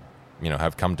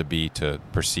 have come to be to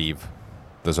perceive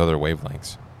those other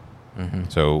wavelengths.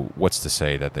 So what's to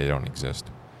say that they don't exist?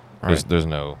 Right. There's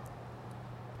no...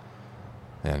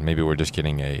 And maybe we're just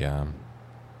getting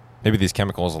maybe these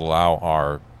chemicals allow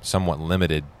our somewhat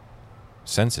limited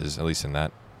senses, at least in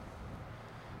that.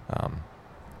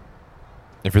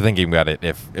 If you're thinking about it,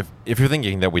 if you're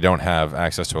thinking that we don't have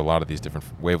access to a lot of these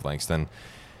different wavelengths, then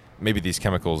maybe these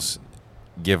chemicals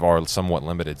give our somewhat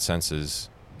limited senses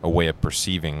a way of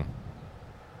perceiving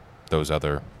those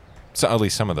other, so at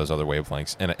least some of those other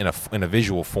wavelengths in a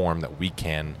visual form that we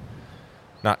can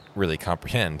not really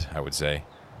comprehend, I would say,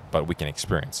 but we can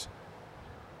experience.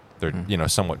 They're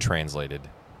somewhat translated,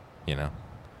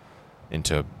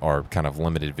 into our kind of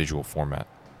limited visual format.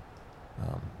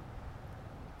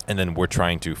 And then we're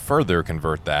trying to further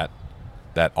convert that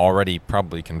already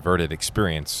probably converted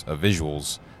experience of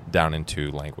visuals down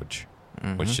into language,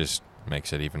 which just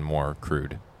makes it even more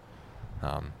crude.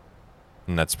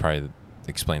 and that's probably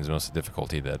explains most of the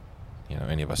difficulty that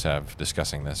any of us have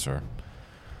discussing this, or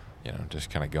just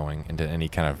kind of going into any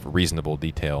kind of reasonable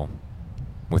detail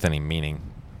with any meaning.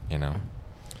 Yeah.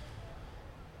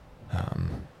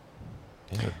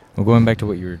 Well, going back to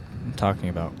what you were talking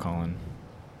about, Colin,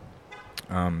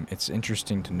 it's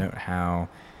interesting to note how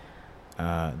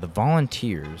the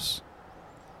volunteers,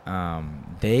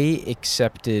 they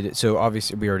accepted, so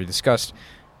obviously we already discussed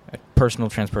personal,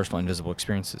 transpersonal, and visible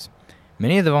experiences.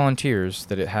 Many of the volunteers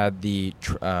that had the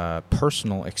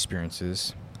personal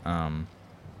experiences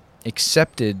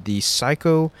accepted the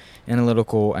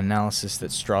psychoanalytical analysis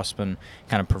that Strassman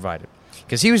kind of provided.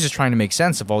 Because he was just trying to make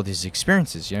sense of all these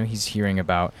experiences. He's hearing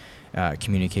about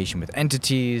communication with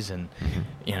entities and,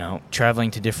 traveling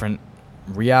to different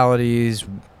realities,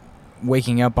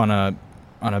 waking up on a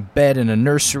bed in a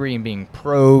nursery and being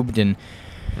probed, and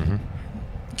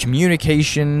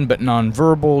communication but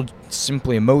nonverbal,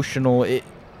 simply emotional.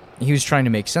 He was trying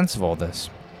to make sense of all this.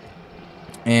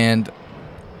 And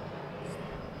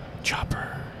Chopper.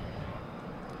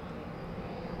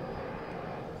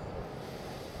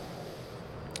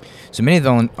 So many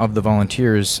of the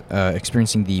volunteers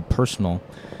experiencing the personal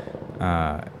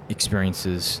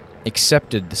experiences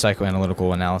accepted the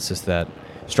psychoanalytical analysis that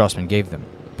Strassman gave them.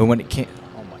 But when it came...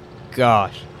 Oh my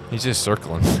gosh. He's just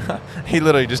circling. He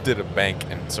literally just did a bank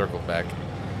and circled back.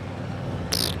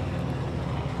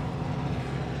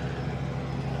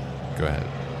 Go ahead.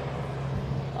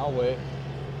 I'll wait.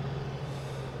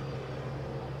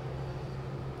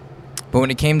 But when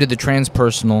it came to the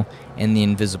transpersonal and the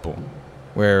invisible,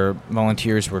 where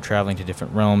volunteers were traveling to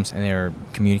different realms and they were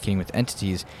communicating with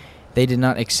entities, they did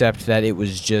not accept that it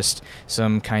was just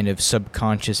some kind of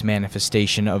subconscious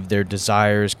manifestation of their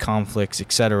desires, conflicts,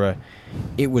 etc.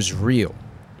 It was real.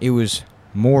 It was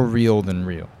more real than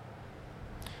real.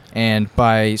 And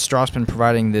by Strassman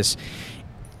providing this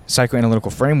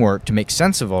psychoanalytical framework to make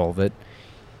sense of all of it,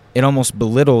 it almost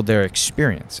belittled their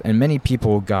experience. And many of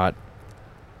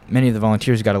the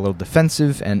volunteers got a little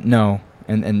defensive, and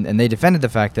they defended the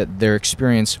fact that their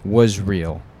experience was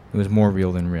real. It was more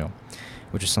real than real,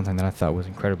 which is something that I thought was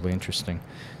incredibly interesting.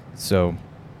 So,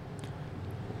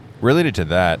 related to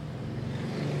that,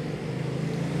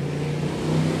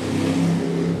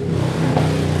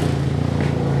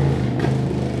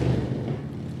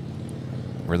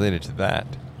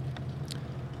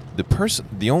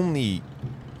 the only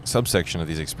subsection of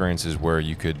these experiences where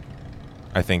you could,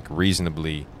 I think,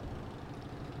 reasonably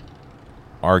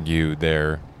argue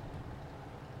their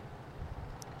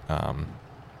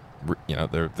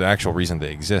the actual reason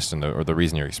they exist or the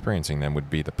reason you're experiencing them would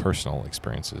be the personal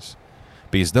experiences,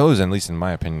 because those, at least in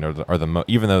my opinion, are the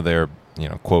even though they're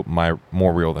quote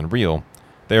more real than real,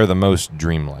 they are the most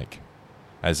dreamlike,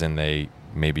 as in they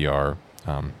maybe are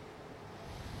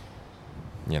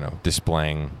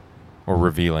displaying or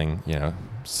revealing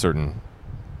certain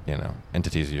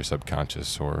entities of your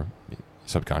subconscious or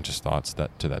subconscious thoughts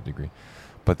to that degree.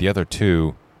 But the other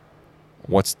two,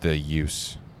 what's the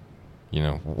use?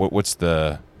 What's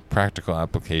the practical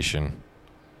application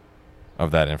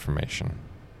of that information?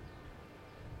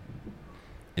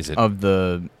 Is it of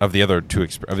the other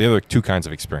two kinds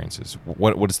of experiences?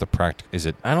 What is the Is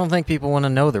it? I don't think people want to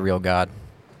know the real God,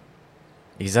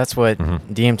 because that's what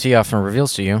DMT often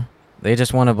reveals to you. They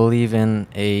just want to believe in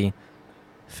a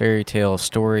fairy tale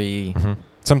story,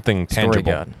 something tangible. Story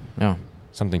God. No,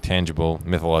 something tangible,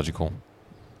 mythological.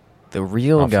 The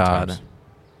real God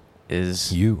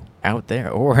is you out there,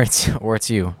 or it's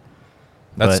you.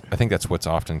 I think that's what's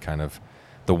often kind of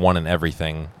the one in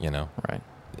everything. Right.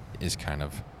 Is kind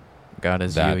of God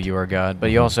is you. You are God,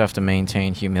 but you also have to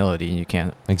maintain humility. You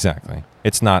can't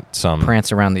It's not some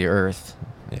prance around the earth,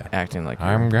 acting like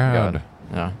I'm God.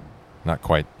 No, not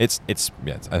quite. I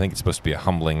think it's supposed to be a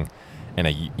humbling and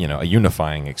a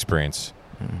unifying experience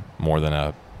more than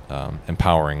a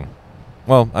empowering.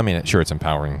 Well, I mean, sure, it's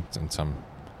empowering in some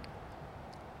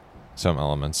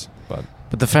elements, but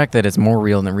the fact that it's more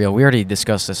real than real, we already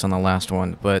discussed this on the last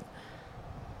one, but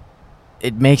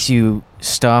it makes you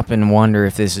stop and wonder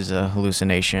if this is a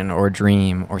hallucination or a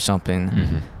dream or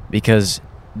something, because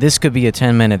this could be a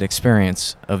 10-minute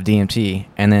experience of DMT,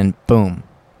 and then boom,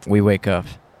 we wake up,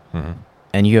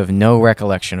 and you have no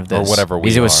recollection of this, or whatever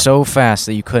because it was so fast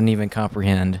that you couldn't even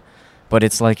comprehend. But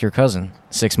it's like your cousin,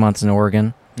 6 months in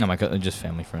Oregon. No, my cousin, just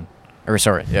family friend. Or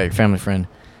sorry, your family friend,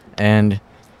 and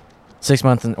 6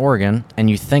 months in Oregon, and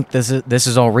you think this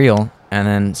is all real, and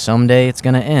then someday it's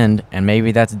gonna end, and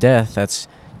maybe that's death. That's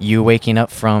you waking up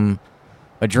from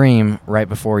a dream right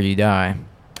before you die,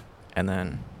 and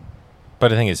then. But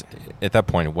the thing is, at that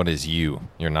point, what is you?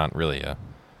 You're not really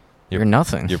You're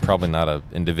nothing. You're probably not an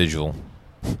individual.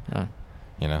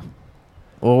 You know.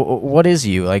 Well, what is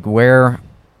you? Like, where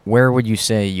would you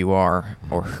say you are,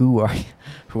 or who are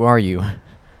who are you?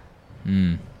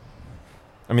 Mm.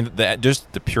 I mean,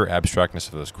 just the pure abstractness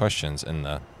of those questions and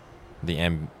the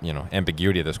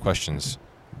ambiguity of those questions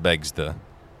begs the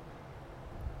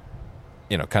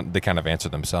they kind of answer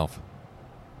themselves.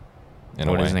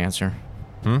 What is the answer?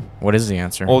 Hmm? What is the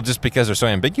answer? Well, just because they're so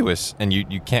ambiguous and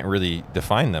you can't really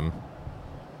define them,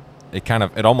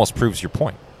 it almost proves your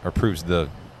point, or proves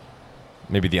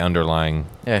maybe the underlying.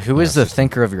 Yeah, who is the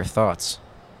thinker of your thoughts?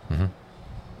 Mm-hmm.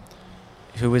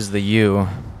 Who is the you?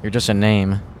 You're just a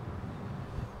name.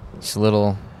 Just a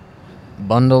little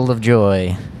bundle of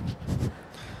joy.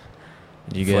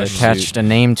 You get Flesh attached suit. a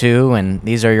name to, and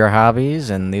these are your hobbies,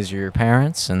 and these are your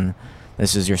parents, and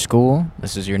this is your school,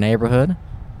 this is your neighborhood.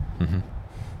 Mm-hmm.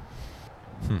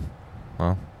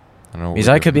 Well, I don't know. Because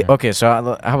I could be okay. So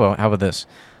how about this?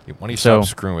 Why don't you so- stop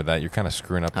screwing with that? You're kind of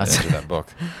screwing up the edge of that book.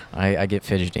 I get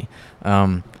fidgety.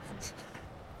 How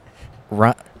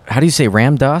do you say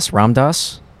Ramdas?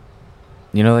 Ramdas?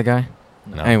 You know that guy?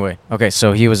 No. Anyway, okay,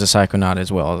 so he was a psychonaut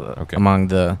as well, Okay. among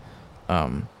the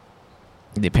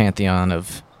pantheon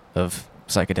of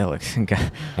psychedelics.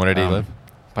 When did he live?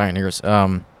 Pioneers.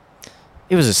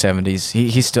 It was the 70s.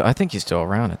 He's still. I think he's still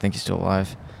around. I think he's still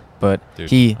alive. But Dude,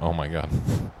 he oh my God.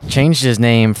 changed his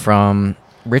name from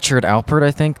Richard Alpert, I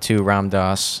think, to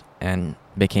Ramdas, and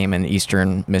became an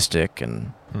Eastern mystic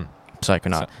and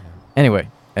psychonaut. Anyway,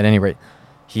 at any rate,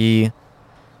 he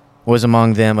was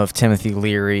among them of Timothy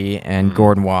Leary and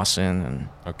Gordon Wasson, and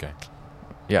Okay.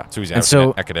 yeah. So he's And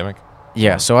so academic?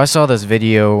 yeah, so I saw this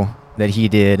video that he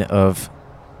did of,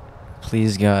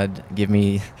 please God, give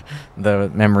me the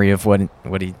memory of what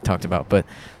he talked about. But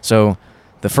so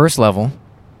the first level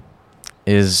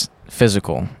is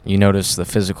physical. You notice the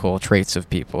physical traits of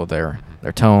people, their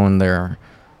tone, their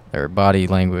body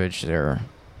language, their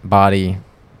body,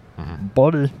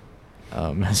 Body.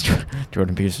 as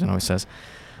Jordan Peterson always says.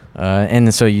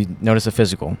 And so you notice the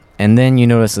physical, and then you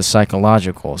notice the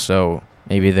psychological. So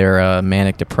maybe they're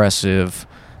manic depressive,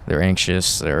 they're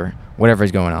anxious, they're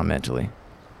whatever's going on mentally.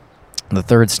 The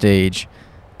third stage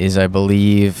is, I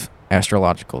believe,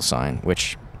 astrological sign,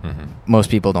 which most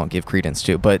people don't give credence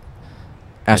to, but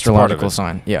astrological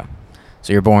sign, yeah.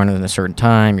 So you're born at a certain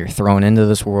time, you're thrown into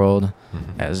this world,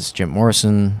 as Jim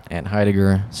Morrison and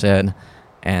Heidegger said,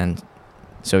 and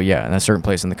so yeah, in a certain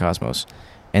place in the cosmos.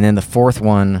 And then the fourth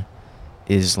one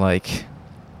is like,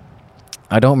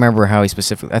 I don't remember how he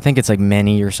specifically, I think it's like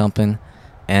many or something.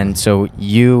 And so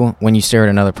when you stare at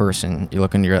another person, you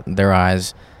look into their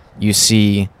eyes, you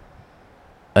see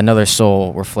another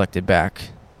soul reflected back.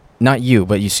 Not you,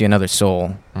 but you see another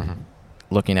soul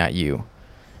looking at you.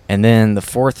 And then the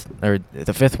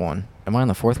fifth one, am I on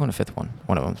the fourth one or fifth one?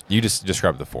 One of them. You just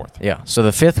described the fourth. Yeah, so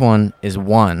the fifth one is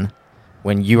one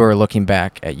when you are looking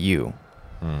back at you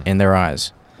in their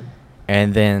eyes.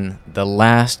 And then the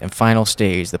last and final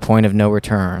stage, the point of no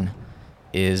return,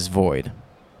 is void.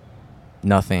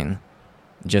 Nothing.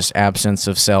 Just absence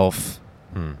of self,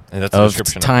 And that's a of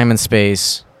description time and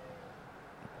space.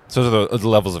 So those are the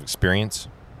levels of experience,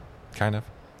 kind of?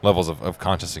 Levels of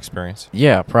conscious experience?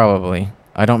 Yeah, probably.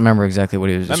 I don't remember exactly what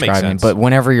he was That makes describing, sense. but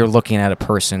whenever you're looking at a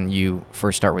person, you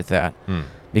first start with that.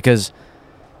 Because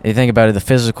if you think about it, the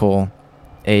physical,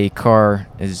 a car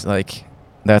is like,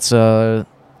 that's a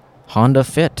Honda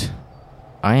Fit.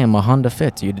 I am a Honda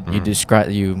Fit. You describe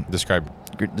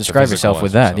Describe yourself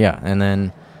with that, yeah. And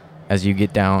then as you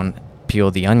get down,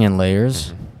 peel the onion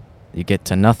layers, you get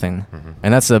to nothing.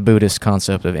 And that's the Buddhist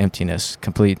concept of emptiness,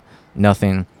 complete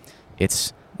nothing.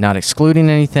 It's not excluding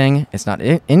anything. It's not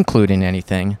including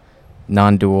anything.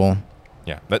 Non-dual.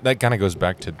 Yeah, that kind of goes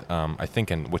back to I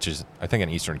think an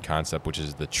Eastern concept, which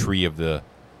is the tree of the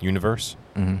universe,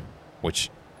 which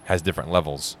has different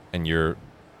levels, and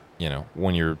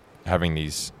when you're having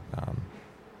these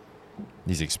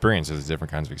experiences,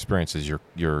 different kinds of experiences,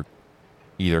 you're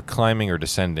either climbing or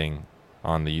descending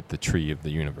on the tree of the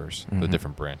universe, the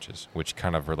different branches, which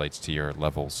kind of relates to your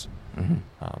levels.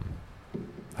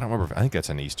 I don't remember. I think that's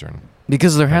an Eastern.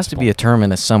 Because there has to be a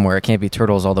terminus somewhere. It can't be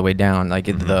turtles all the way down. Like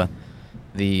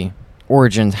the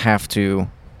origins have to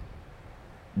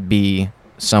be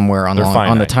somewhere on the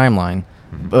timeline.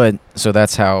 But so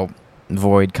that's how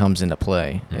void comes into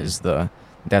play. That's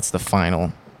the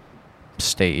final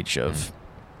stage of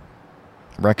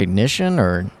recognition,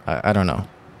 or I don't know.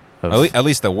 At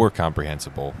least that we're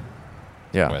comprehensible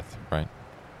Yeah. with, right?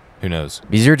 Who knows?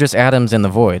 Because you're just atoms in the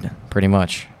void, pretty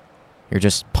much. You're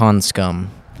just pond scum,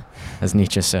 as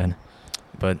Nietzsche said.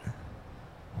 But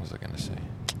What was I going to say?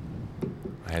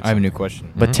 I have a new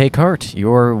question. But take heart.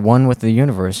 You're one with the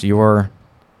universe. You're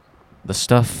the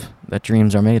stuff that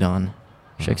dreams are made on.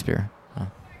 Shakespeare.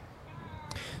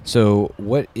 So,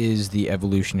 what is the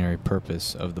evolutionary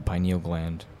purpose of the pineal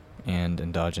gland and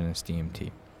endogenous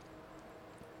DMT?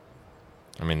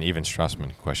 I mean, even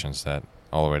Strassman questions that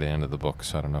all the way to the end of the book,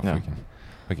 so I don't know if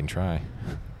we can try.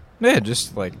 Yeah,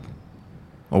 just like...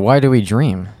 Well, why do we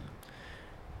dream?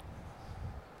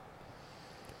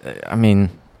 I mean,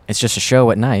 it's just a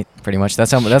show at night, pretty much.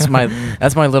 That's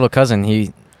my little cousin.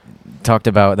 He talked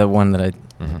about the one that I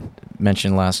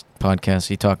mentioned last podcast.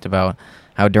 He talked about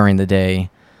how during the day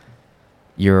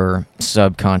your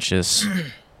subconscious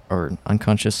or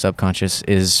unconscious, subconscious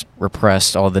is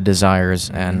repressed, all the desires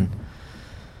and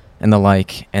the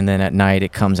like, and then at night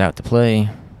it comes out to play,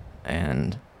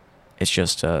 and it's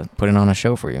just putting on a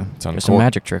show for you. It's just a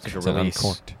magic trick. It's like a release.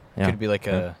 Uncorked. Yeah. Could be like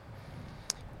a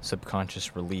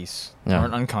subconscious release or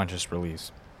an unconscious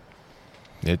release.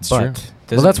 It's true.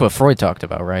 Well, that's what Freud talked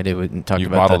about, right? It would talk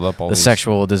about the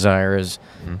sexual desires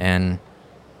and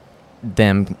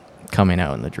them coming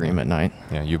out in the dream at night.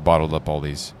 Yeah, you bottled up all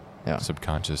these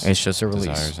subconscious it's just a release.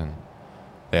 desires, and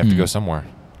they have to go somewhere.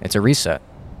 It's a reset.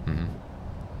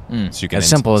 So you can as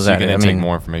simple as that. You can intake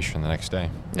more information the next day.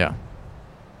 Yeah.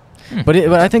 But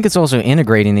I think it's also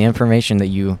integrating the information that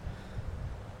you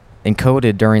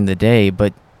encoded during the day,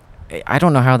 but I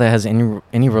don't know how that has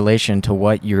any relation to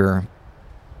what you're...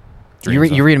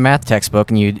 You read a math textbook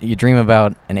and you dream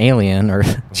about an alien or...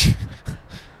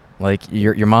 like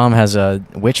your mom has a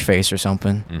witch face or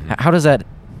something. How does that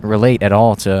relate at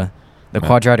all to the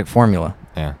quadratic formula?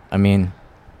 Yeah. I mean...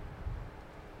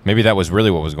 Maybe that was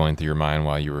really what was going through your mind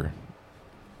while you were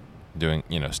doing,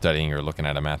 studying or looking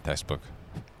at a math textbook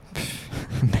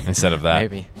instead of that.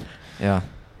 Maybe. Yeah.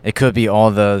 It could be all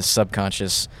the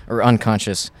subconscious or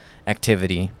unconscious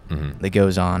activity that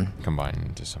goes on. Combined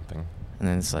into something. And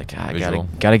then it's like, I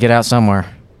gotta get out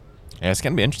somewhere. Yeah, it's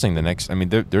going to be interesting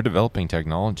they're developing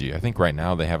technology. I think right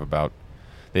now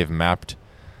they've mapped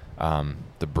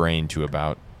the brain to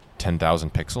about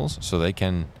 10,000 pixels, so they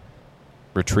can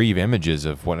retrieve images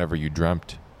of whatever you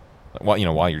dreamt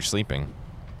while you're sleeping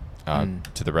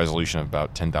to the resolution of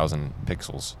about 10,000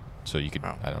 pixels. So you could,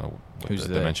 I don't know what the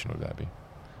dimension would that be.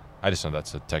 I just know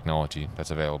that's a technology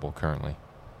that's available currently.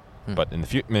 But in the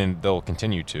future, they'll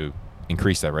continue to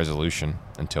increase that resolution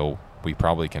until we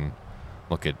probably can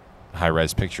look at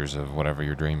high-res pictures of whatever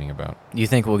you're dreaming about. You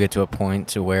think we'll get to a point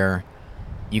to where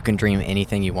you can dream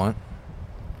anything you want?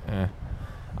 I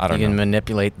don't know. You can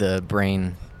manipulate the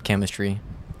brain chemistry.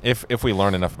 If we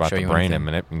learn enough about the brain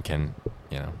and can,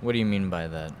 What do you mean by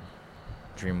that?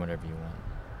 Dream whatever you want.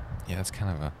 Yeah, it's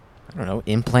kind of I don't know,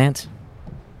 implant,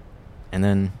 and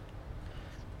then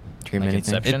dream anything.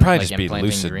 Inception? It'd probably like just be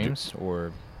lucid dreams,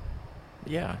 or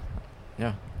yeah.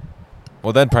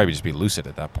 Well, that'd probably just be lucid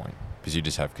at that point because you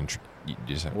just have control.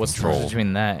 What's the difference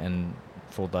between that and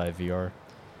full dive VR?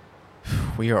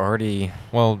 We are already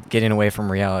getting away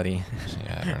from reality.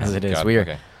 Yeah, I don't know. As it is.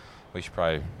 Okay. We should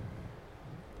probably.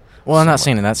 Well, I'm not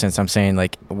saying in that sense. I'm saying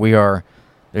like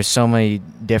there's so many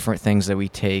different things that we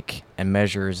take and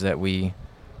measures that we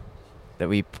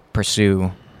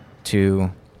pursue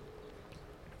to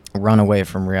run away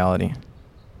from reality.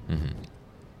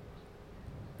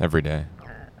 Every day.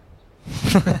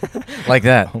 Like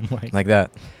that. Oh my like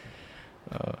that.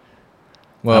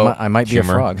 Well, I might be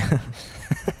humor. a frog.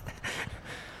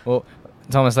 Well,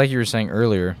 Thomas, like you were saying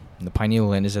earlier, the pineal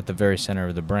gland is at the very center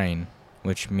of the brain,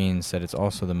 which means that it's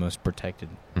also the most protected.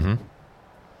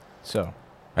 So,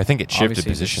 I think it shifted obviously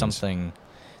there's positions. something.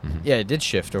 Yeah, it did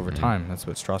shift over time. That's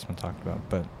what Strassman talked about.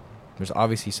 But there's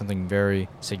obviously something very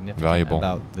significant Valuable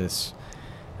about this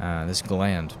this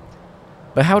gland.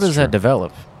 But how does that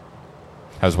develop?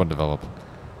 How does what develop?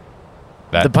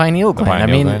 The pineal gland.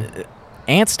 pineal gland?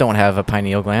 Ants don't have a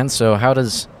pineal gland, so how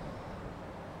does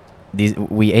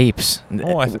we apes?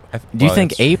 Do you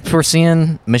think apes were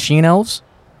seeing machine elves?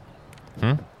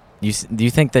 Do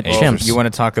you think that chimps? You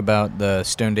want to talk about the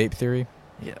stoned ape theory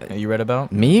that you read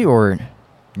about? Me or?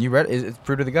 You read it's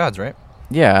Fruit of the Gods, right?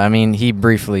 Yeah, I mean, he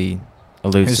briefly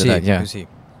alludes to that. Yeah. Who's he?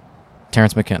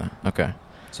 Terrence McKenna. Okay.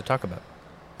 So talk about it.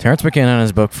 Terrence McKenna, in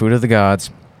his book Fruit of the Gods,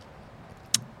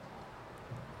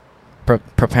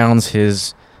 propounds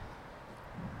his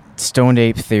stoned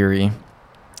ape theory,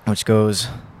 which goes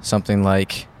something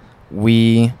like,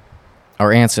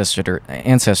 our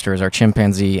ancestors, our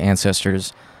chimpanzee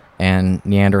ancestors, and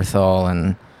Neanderthal,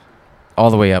 and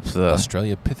all the way up to the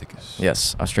Australopithecus.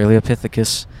 Yes,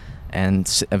 Australopithecus,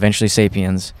 and eventually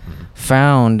sapiens,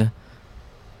 found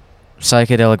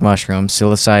psychedelic mushrooms,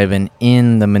 psilocybin,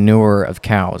 in the manure of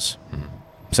cows.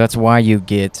 So that's why you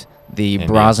get the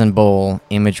brazen bull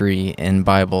imagery in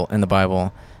the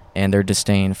Bible and their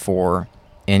disdain for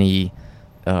any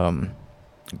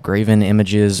graven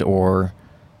images or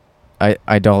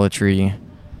idolatry,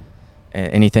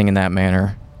 anything in that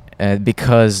manner,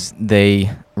 because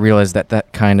they realized that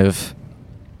that kind of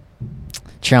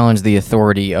challenged the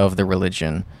authority of the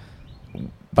religion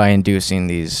by inducing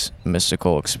these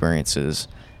mystical experiences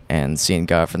and seeing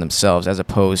God for themselves, as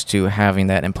opposed to having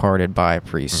that imparted by a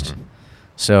priest. Mm-hmm.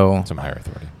 So Some higher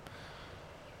authority.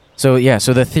 So yeah,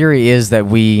 so the theory is that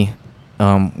we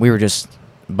were just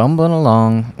bumbling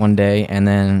along one day, and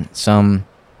then some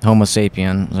Homo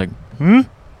sapien was like,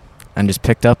 and just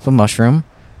picked up a mushroom,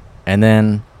 and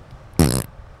then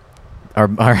our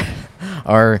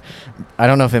I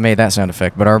don't know if it made that sound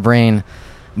effect, but our brain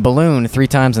ballooned 3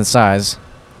 times in size.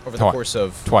 Over the course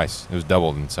of... Twice. It was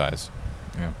doubled in size.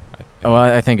 Yeah.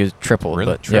 I think it was tripled.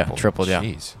 Really? But Tripled? Yeah, tripled, yeah.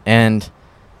 Jeez. And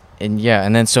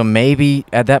then so maybe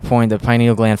at that point the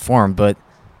pineal gland formed, but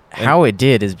how it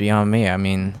did is beyond me. I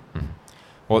mean...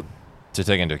 Well, to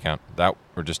take into account that,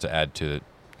 or just to add to the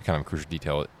kind of crucial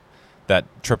detail, that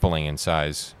tripling in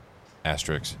size,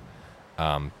 asterisk,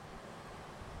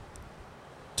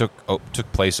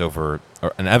 took place over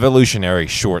an evolutionary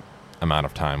short amount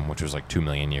of time, which was like 2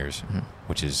 million years,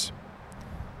 which is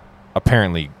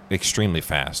apparently extremely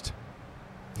fast.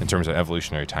 In terms of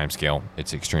evolutionary timescale,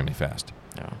 it's extremely fast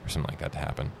for something like that to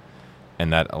happen.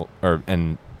 And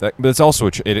but it's also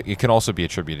it can also be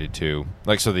attributed to,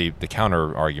 like, so the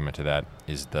counter argument to that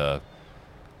is the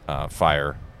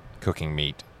fire cooking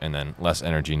meat, and then less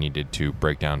energy needed to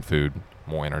break down food,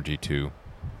 more energy to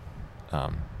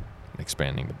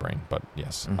expanding the brain. But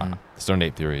yes, the Stone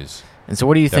Ape theory is. And so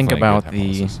what do you think definitely a about good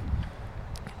hypothesis.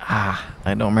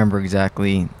 I don't remember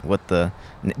exactly what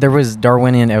there was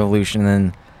Darwinian evolution, and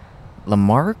then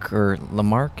Lamarck,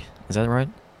 is that right?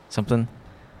 Something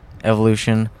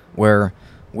evolution, where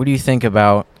what do you think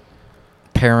about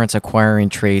parents acquiring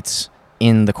traits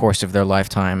in the course of their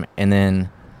lifetime, and then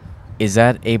is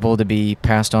that able to be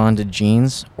passed on to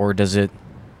genes, or does it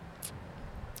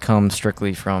come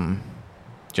strictly from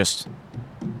just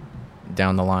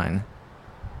down the line,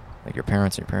 like your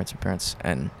parents and your parents and parents?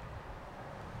 And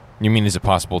you mean, is it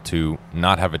possible to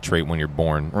not have a trait when you're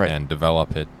born and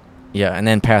develop it? Yeah, and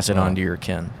then pass it on to your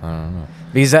kin. I don't know.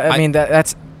 Because I mean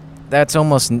that's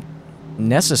almost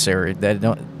necessary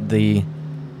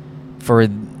for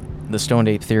the Stone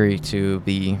Ape theory to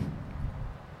be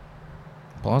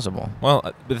plausible. Well,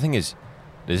 but the thing is,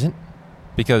 it isn't,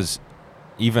 because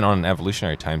even on an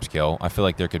evolutionary timescale, I feel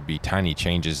like there could be tiny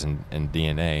changes in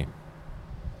DNA.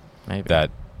 Maybe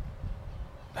that's.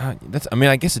 I mean,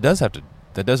 I guess it does have to.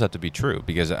 That does have to be true,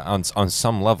 because on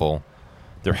some level,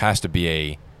 there has to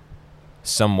be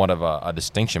somewhat of a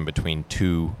distinction between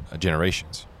 2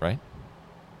 generations, right?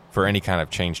 For any kind of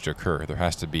change to occur, there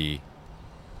has to be,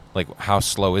 like, how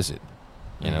slow is it?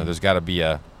 You know, there's got to be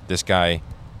this guy.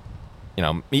 You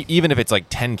know, even if it's like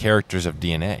 10 characters of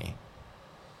DNA,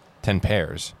 10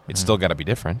 pairs, it's still got to be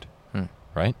different,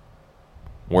 right?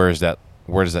 Where does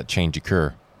that change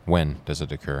occur? When does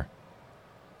it occur?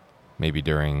 Maybe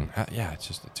during...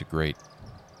 that's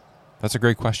a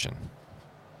great question.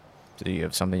 Do you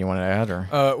have something you want to add, or?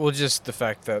 Well, just the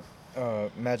fact that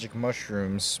magic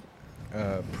mushrooms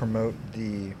promote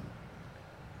the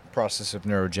process of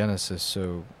neurogenesis,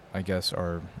 so I guess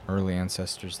our early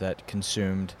ancestors that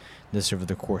consumed this over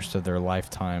the course of their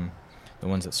lifetime, the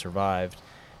ones that survived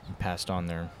and passed on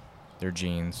their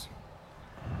genes,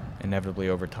 inevitably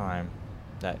over time,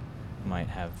 that might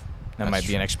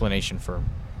be an explanation for...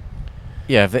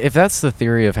 Yeah, if that's the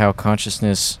theory of how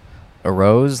consciousness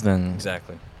arose, then...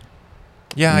 Exactly.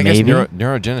 Yeah, I maybe. guess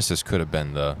neurogenesis could have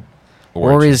been the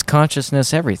origin. Or is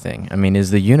consciousness everything? I mean,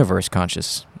 is the universe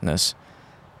consciousness?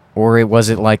 Or was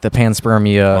it like the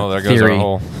panspermia there goes theory? our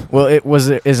whole... Well, is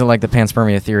it like the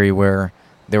panspermia theory where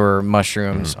there were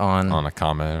mushrooms on a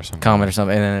comet or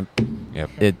something? And then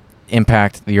it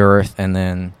impacted the Earth and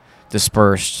then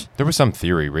dispersed. There was some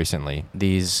theory recently.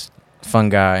 These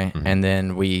fungi, and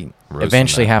then we Rose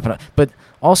eventually happen. But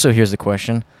also, here's the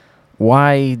question: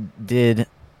 why did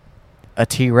a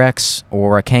T-Rex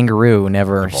or a kangaroo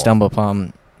never stumble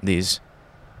upon these?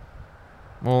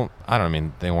 Well, I don't know. I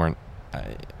mean, they weren't.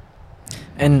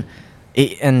 And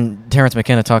Terrence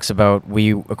McKenna talks about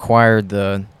we acquired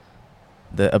the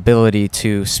ability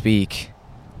to speak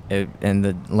and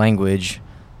the language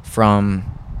from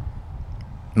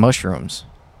mushrooms.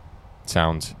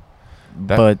 Sounds.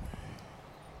 But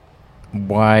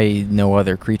why no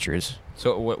other creatures?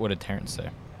 So what did Terrence say?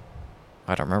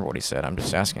 I don't remember what he said. I'm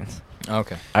just asking.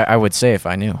 Okay. I would say if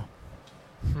I knew.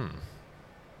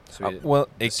 So well,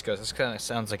 this kind of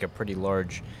sounds like a pretty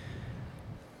large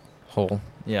hole. hole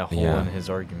Yeah. in his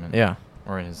argument. Yeah.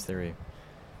 Or in his theory.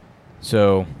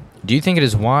 So, do you think it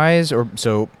is wise, or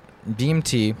so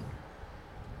DMT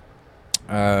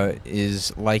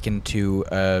is likened to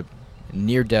a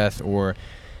near-death or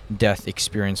death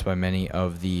experienced by many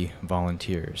of the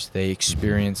volunteers. They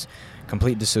experience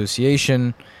complete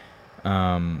dissociation,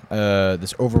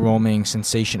 this overwhelming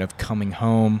sensation of coming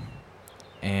home,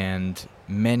 and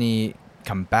many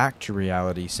come back to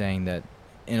reality saying that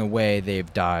in a way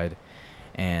they've died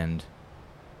and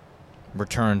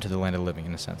returned to the land of the living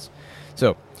in a sense.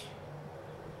 So,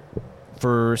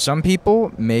 for some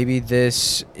people, maybe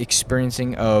this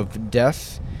experiencing of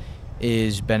death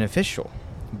is beneficial.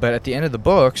 But at the end of the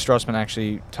book, Strassman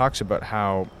actually talks about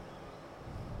how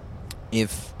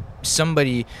if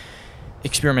somebody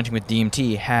experimenting with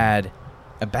DMT had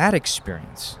a bad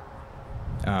experience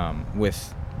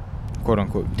with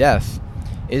quote-unquote death,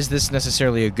 is this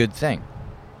necessarily a good thing?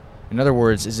 In other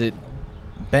words, is it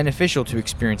beneficial to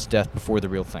experience death before the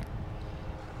real thing?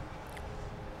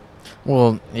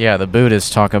 Well, yeah, the Buddhists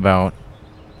talk about,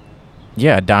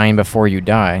 dying before you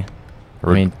die.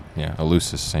 Or, I mean, yeah,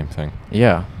 Eleusis, same thing.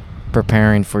 yeah,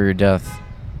 preparing for your death.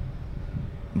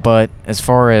 But as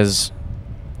far as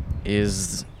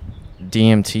is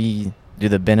DMT, do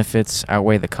the benefits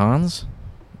outweigh the cons?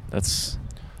 That's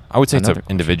I would say it's another an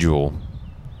question. individual.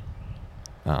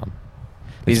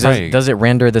 Does it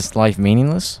render this life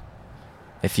meaningless?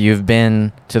 If you've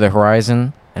been to the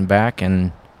horizon and back,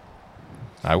 and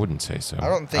I wouldn't say so. I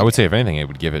don't think- I would say, if anything, it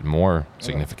would give it more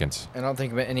significance. I don't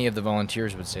think any of the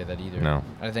volunteers would say that either. No.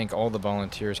 I think all the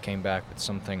volunteers came back with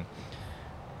something,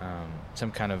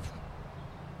 some kind of...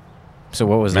 so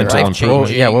what was Mental their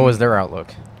improvement. what was their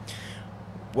outlook?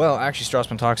 Well, actually,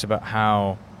 Strassman talks about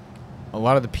how a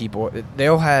lot of the people, they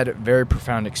all had very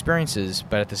profound experiences,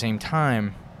 but at the same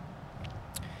time,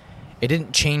 it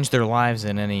didn't change their lives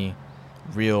in any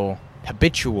real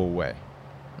habitual way.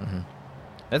 Mm-hmm.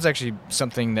 That's actually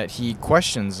something that he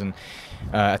questions and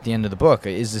at the end of the book.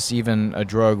 Is this even a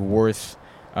drug worth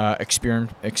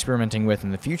experimenting with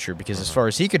in the future? Because as far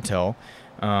as he could tell,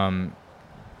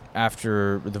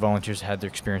 after the volunteers had their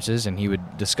experiences and he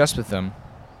would discuss with them,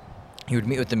 he would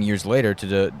meet with them years later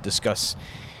to discuss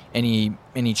any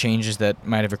changes that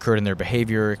might have occurred in their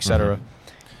behavior, etc.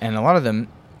 And a lot of them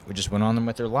would just went on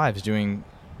with their lives doing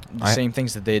the same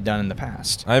things that they had done in the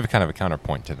past. I have kind of a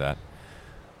counterpoint to that.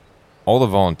 All the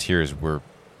volunteers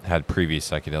had previous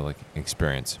psychedelic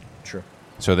experience. Sure.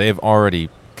 So they've already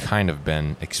kind of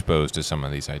been exposed to some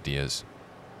of these ideas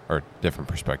or different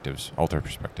perspectives, altered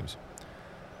perspectives.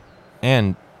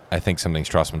 And I think something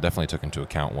Strassman definitely took into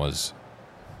account was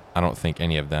I don't think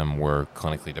any of them were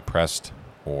clinically depressed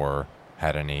or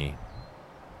had any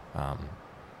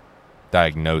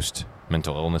diagnosed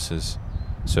mental illnesses.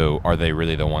 So are they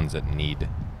really the ones that need,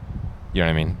 you know what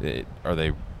I mean? Are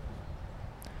they,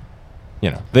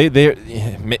 they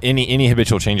any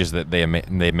habitual changes that they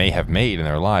may have made in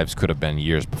their lives could have been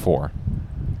years before.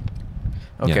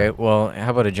 Okay, Yeah. well, how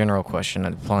about a general question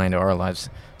applying to our lives?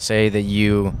 Say that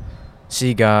you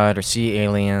see God or see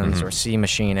aliens Mhm. or see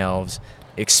machine elves,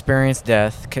 experience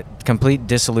death, complete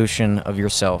dissolution of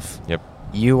yourself. Yep.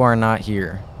 You are not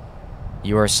here.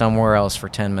 You are somewhere else for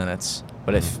 10 minutes,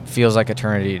 but it feels like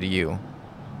eternity to you.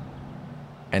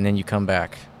 And then you come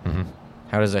back. Mm-hmm.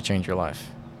 How does that change your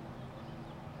life?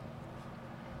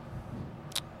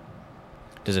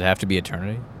 Does it have to be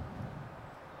eternity?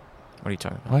 What are you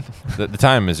talking about? What? The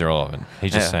time is irrelevant.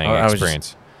 He's just Yeah, saying I was just-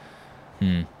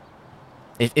 experience.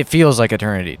 It feels like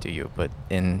eternity to you, but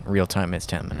in real time it's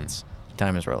 10 minutes.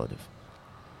 Time is relative.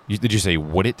 Did you say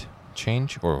would it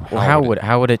change or Well,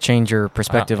 how would it change your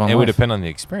perspective on it life? would depend on the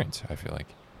experience, I feel like.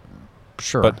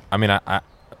 Sure. But I mean, I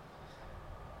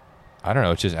don't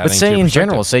know. It's just. But adding to say your in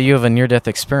general, perspective. say you have a near-death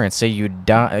experience. Say you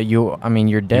die. You're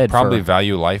dead. You probably for,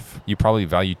 value life. You probably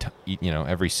value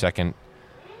every second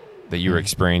that you're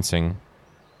experiencing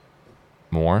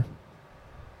more.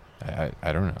 I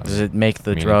don't know. Does it make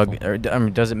the Meaningful. drug, or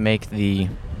does it make the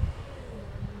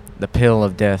pill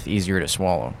of death easier to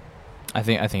swallow? I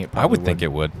think it probably I would think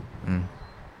it would. Mm.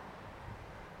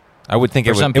 I would think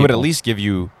For it would. some It would at people. least give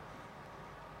you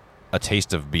a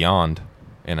taste of beyond.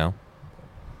 And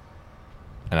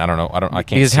I don't know. I can't.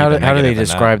 Because see how the do they negative in that.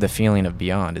 describe the feeling of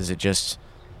beyond? Is it just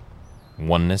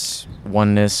oneness?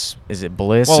 oneness? Is it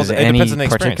bliss? Well, Is it it any depends on the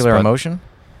experience, particular but- emotion?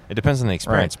 It depends on the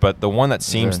experience, but the one that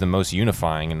seems Right. the most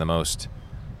unifying and the most,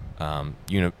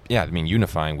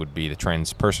 unifying would be the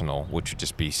transpersonal, which would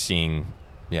just be seeing,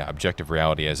 objective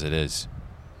reality as it is,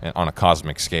 and on a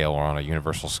cosmic scale or on a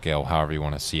universal scale, however you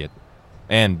want to see it,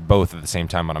 and both at the same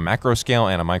time on a macro scale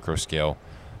and a micro scale.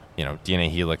 DNA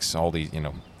helix, all these,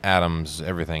 atoms,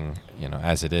 everything,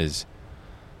 as it is.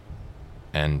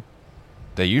 And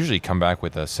they usually come back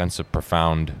with a sense of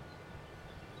profound,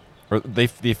 or they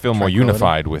feel more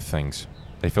unified with things.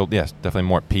 They feel, yes, definitely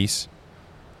more at peace,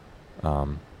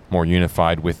 more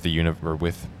unified with or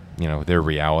with, their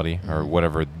reality, or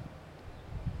whatever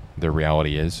their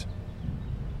reality is,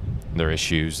 their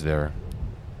issues, their,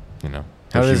 their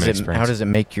human experience. How does it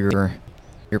make your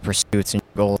pursuits and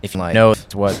your goals if you know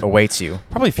what awaits you?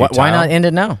 Probably futile. Why not end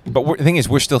it now? But the thing is,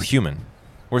 we're still human.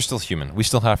 We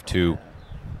still have to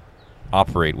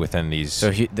operate within these.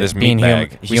 So this being meat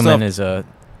bag.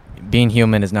 being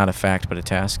human is not a fact but a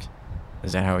task.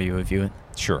 Is that how you would view it?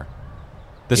 Sure.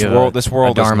 This world a is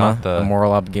dharma, not the a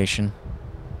moral obligation.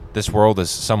 This world is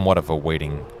somewhat of a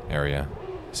waiting area,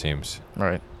 it seems.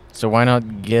 Right. So why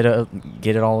not get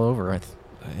it all over with?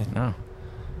 No.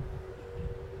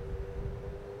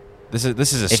 This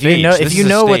is a stage. If you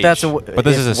know what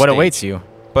what awaits you.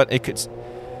 But it could.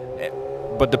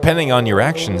 But depending on your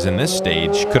actions in this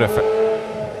stage, could affect.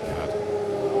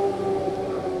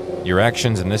 Your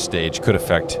actions in this stage could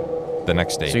affect the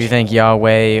next stage. So you think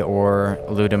Yahweh or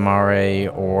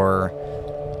Ludamare or,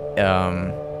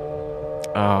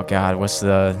 oh God,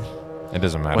 It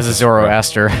doesn't matter. What's the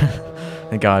Zoroaster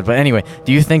God? But anyway,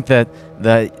 do you think that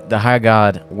the high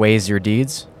God weighs your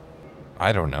deeds?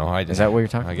 I don't know. Is that what you're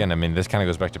talking Again, I mean, this kind of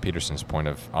goes back to Peterson's point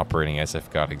of operating as if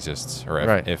God exists, or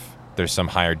if there's some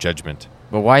higher judgment.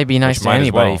 But why be nice to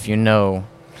anybody if you know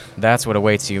that's what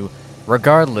awaits you,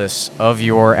 regardless of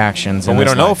your actions? But we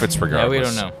don't know if it's regardless. Yeah, we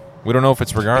don't know. We don't know if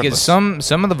it's regardless. Because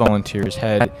some of the volunteers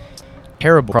had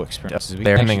terrible experiences.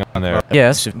 Depending on their...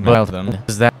 Yes, but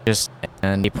is that just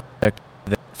and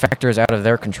the factors out of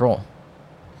their control?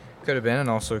 Could have been, and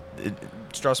also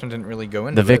Strassman didn't really go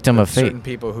into the victim of fate. Certain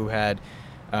people who had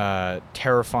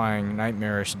terrifying,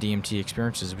 nightmarish DMT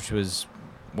experiences, which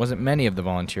wasn't many of the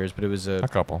volunteers, but it was a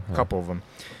couple of them.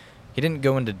 He didn't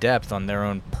go into depth on their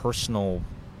own personal,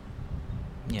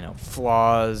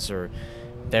 flaws or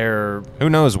their... Who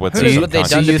knows what they've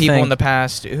done to people in the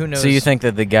past? Who knows? So you think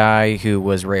that the guy who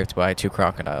was raped by 2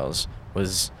 crocodiles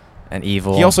was an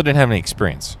evil... He also didn't have any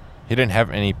experience. He didn't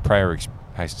have any prior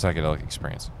psychedelic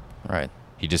experience. Right.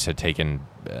 He just had taken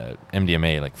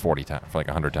MDMA like 40 times, like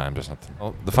 100 times or something.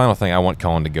 Well, the final thing, I want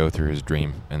Colin to go through his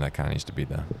dream, and that kind of needs to be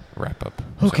the wrap-up.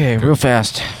 Okay, real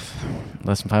fast.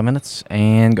 Less than 5 minutes,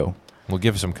 and go. We'll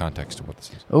give some context to what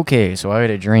this is. Okay, so I had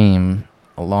a dream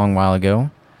a long while ago.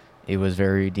 It was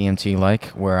very DMT-like,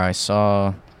 where I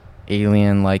saw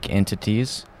alien-like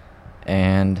entities,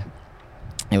 and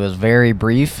it was very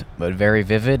brief, but very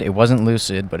vivid. It wasn't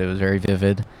lucid, but it was very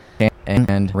vivid.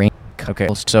 And rain. Okay,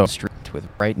 so street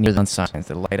with bright neon signs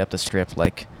that light up the strip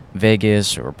like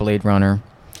Vegas or Blade Runner.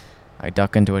 I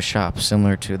duck into a shop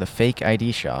similar to the fake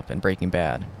ID shop in Breaking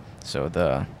Bad. So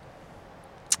the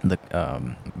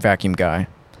vacuum guy.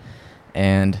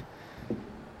 And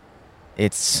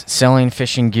it's selling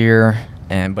fishing gear,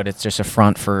 but it's just a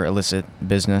front for illicit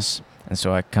business. And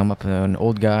so I come up to an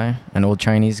old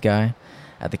Chinese guy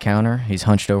at the counter. He's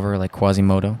hunched over like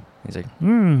Quasimodo. He's like,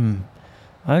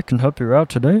 I can help you out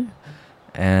today.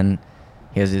 And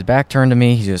he has his back turned to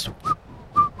me. He's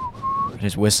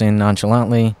just whistling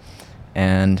nonchalantly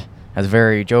and has a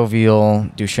very jovial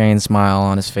Duchenne smile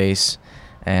on his face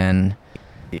and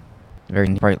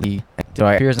very brightly. So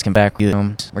I appears to come back with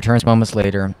him, returns moments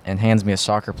later, and hands me a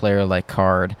soccer player-like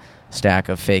card stack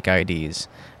of fake IDs.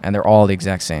 And they're all the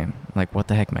exact same. Like, what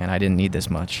the heck, man? I didn't need this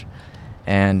much.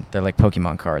 And they're like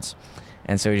Pokemon cards.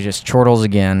 And so he just chortles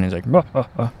again. He's like,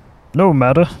 no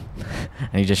matter.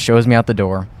 And he just shows me out the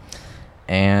door.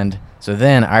 And so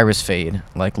then iris fade,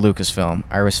 like Lucasfilm,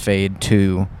 iris fade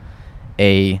to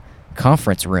a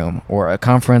conference room or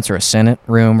a Senate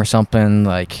room or something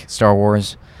like Star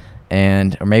Wars.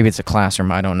 Or maybe it's a classroom.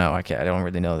 I don't know. I don't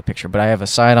really know the picture. But I have a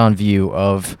side-on view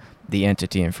of the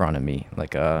entity in front of me,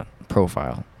 like a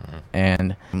profile. Mm-hmm.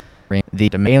 And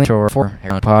the mailing for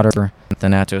Harry Potter,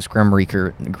 Thanatos,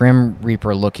 Grim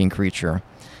Reaper-looking creature.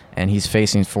 And he's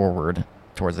facing forward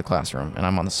towards the classroom, and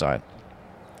I'm on the side.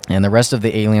 And the rest of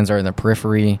the aliens are in the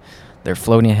periphery. Their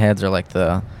floating heads are like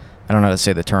I don't know how to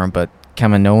say the term, but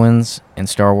Kaminoans in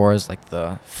Star Wars, like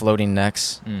the floating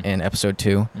necks in Episode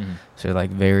 2. Mm-hmm. So they're like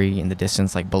very in the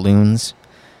distance, like balloons.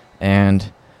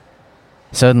 And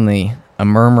suddenly, a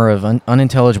murmur of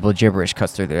unintelligible gibberish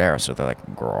cuts through the air. So they're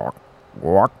like, grok,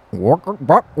 walk, walk,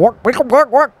 walk, walk,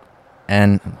 walk, walk.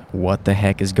 And what the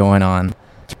heck is going on?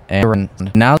 And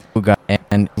now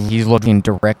he's looking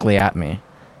directly at me,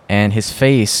 and his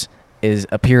face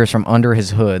appears from under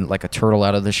his hood like a turtle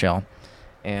out of the shell,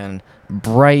 and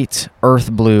bright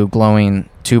earth blue glowing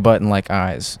 2-button like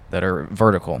eyes that are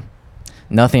vertical.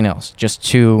 Nothing else. Just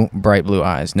 2 bright blue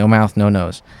eyes. No mouth, no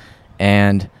nose.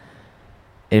 And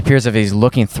it appears as if he's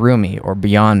looking through me or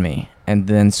beyond me. And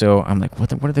then so I'm like,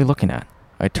 what are they looking at?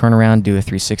 I turn around, do a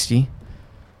 360.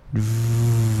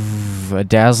 A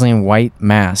dazzling white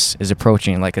mass is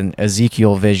approaching, like an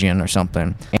Ezekiel vision or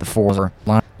something. And the 4 are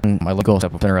lying, my logo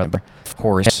up there, of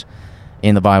course,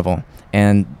 in the Bible.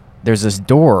 And there's this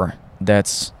door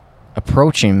that's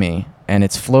approaching me, and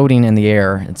it's floating in the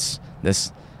air. It's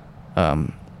this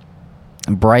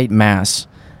bright mass,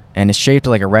 and it's shaped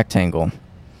like a rectangle.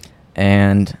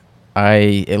 And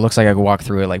it looks like I could walk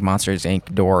through it like Monsters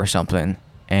Inc. door or something.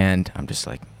 And I'm just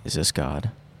like, is this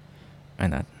God?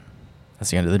 And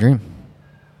that's the end of the dream.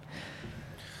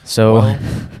 So, well,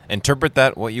 interpret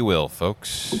that what you will,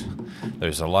 folks.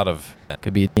 There's a lot of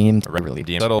could be themed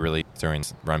really during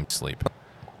REM sleep,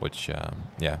 which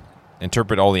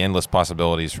interpret all the endless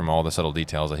possibilities from all the subtle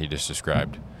details that he just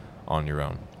described on your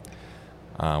own.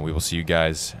 We will see you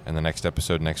guys in the next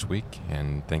episode next week,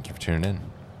 and thank you for tuning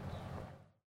in.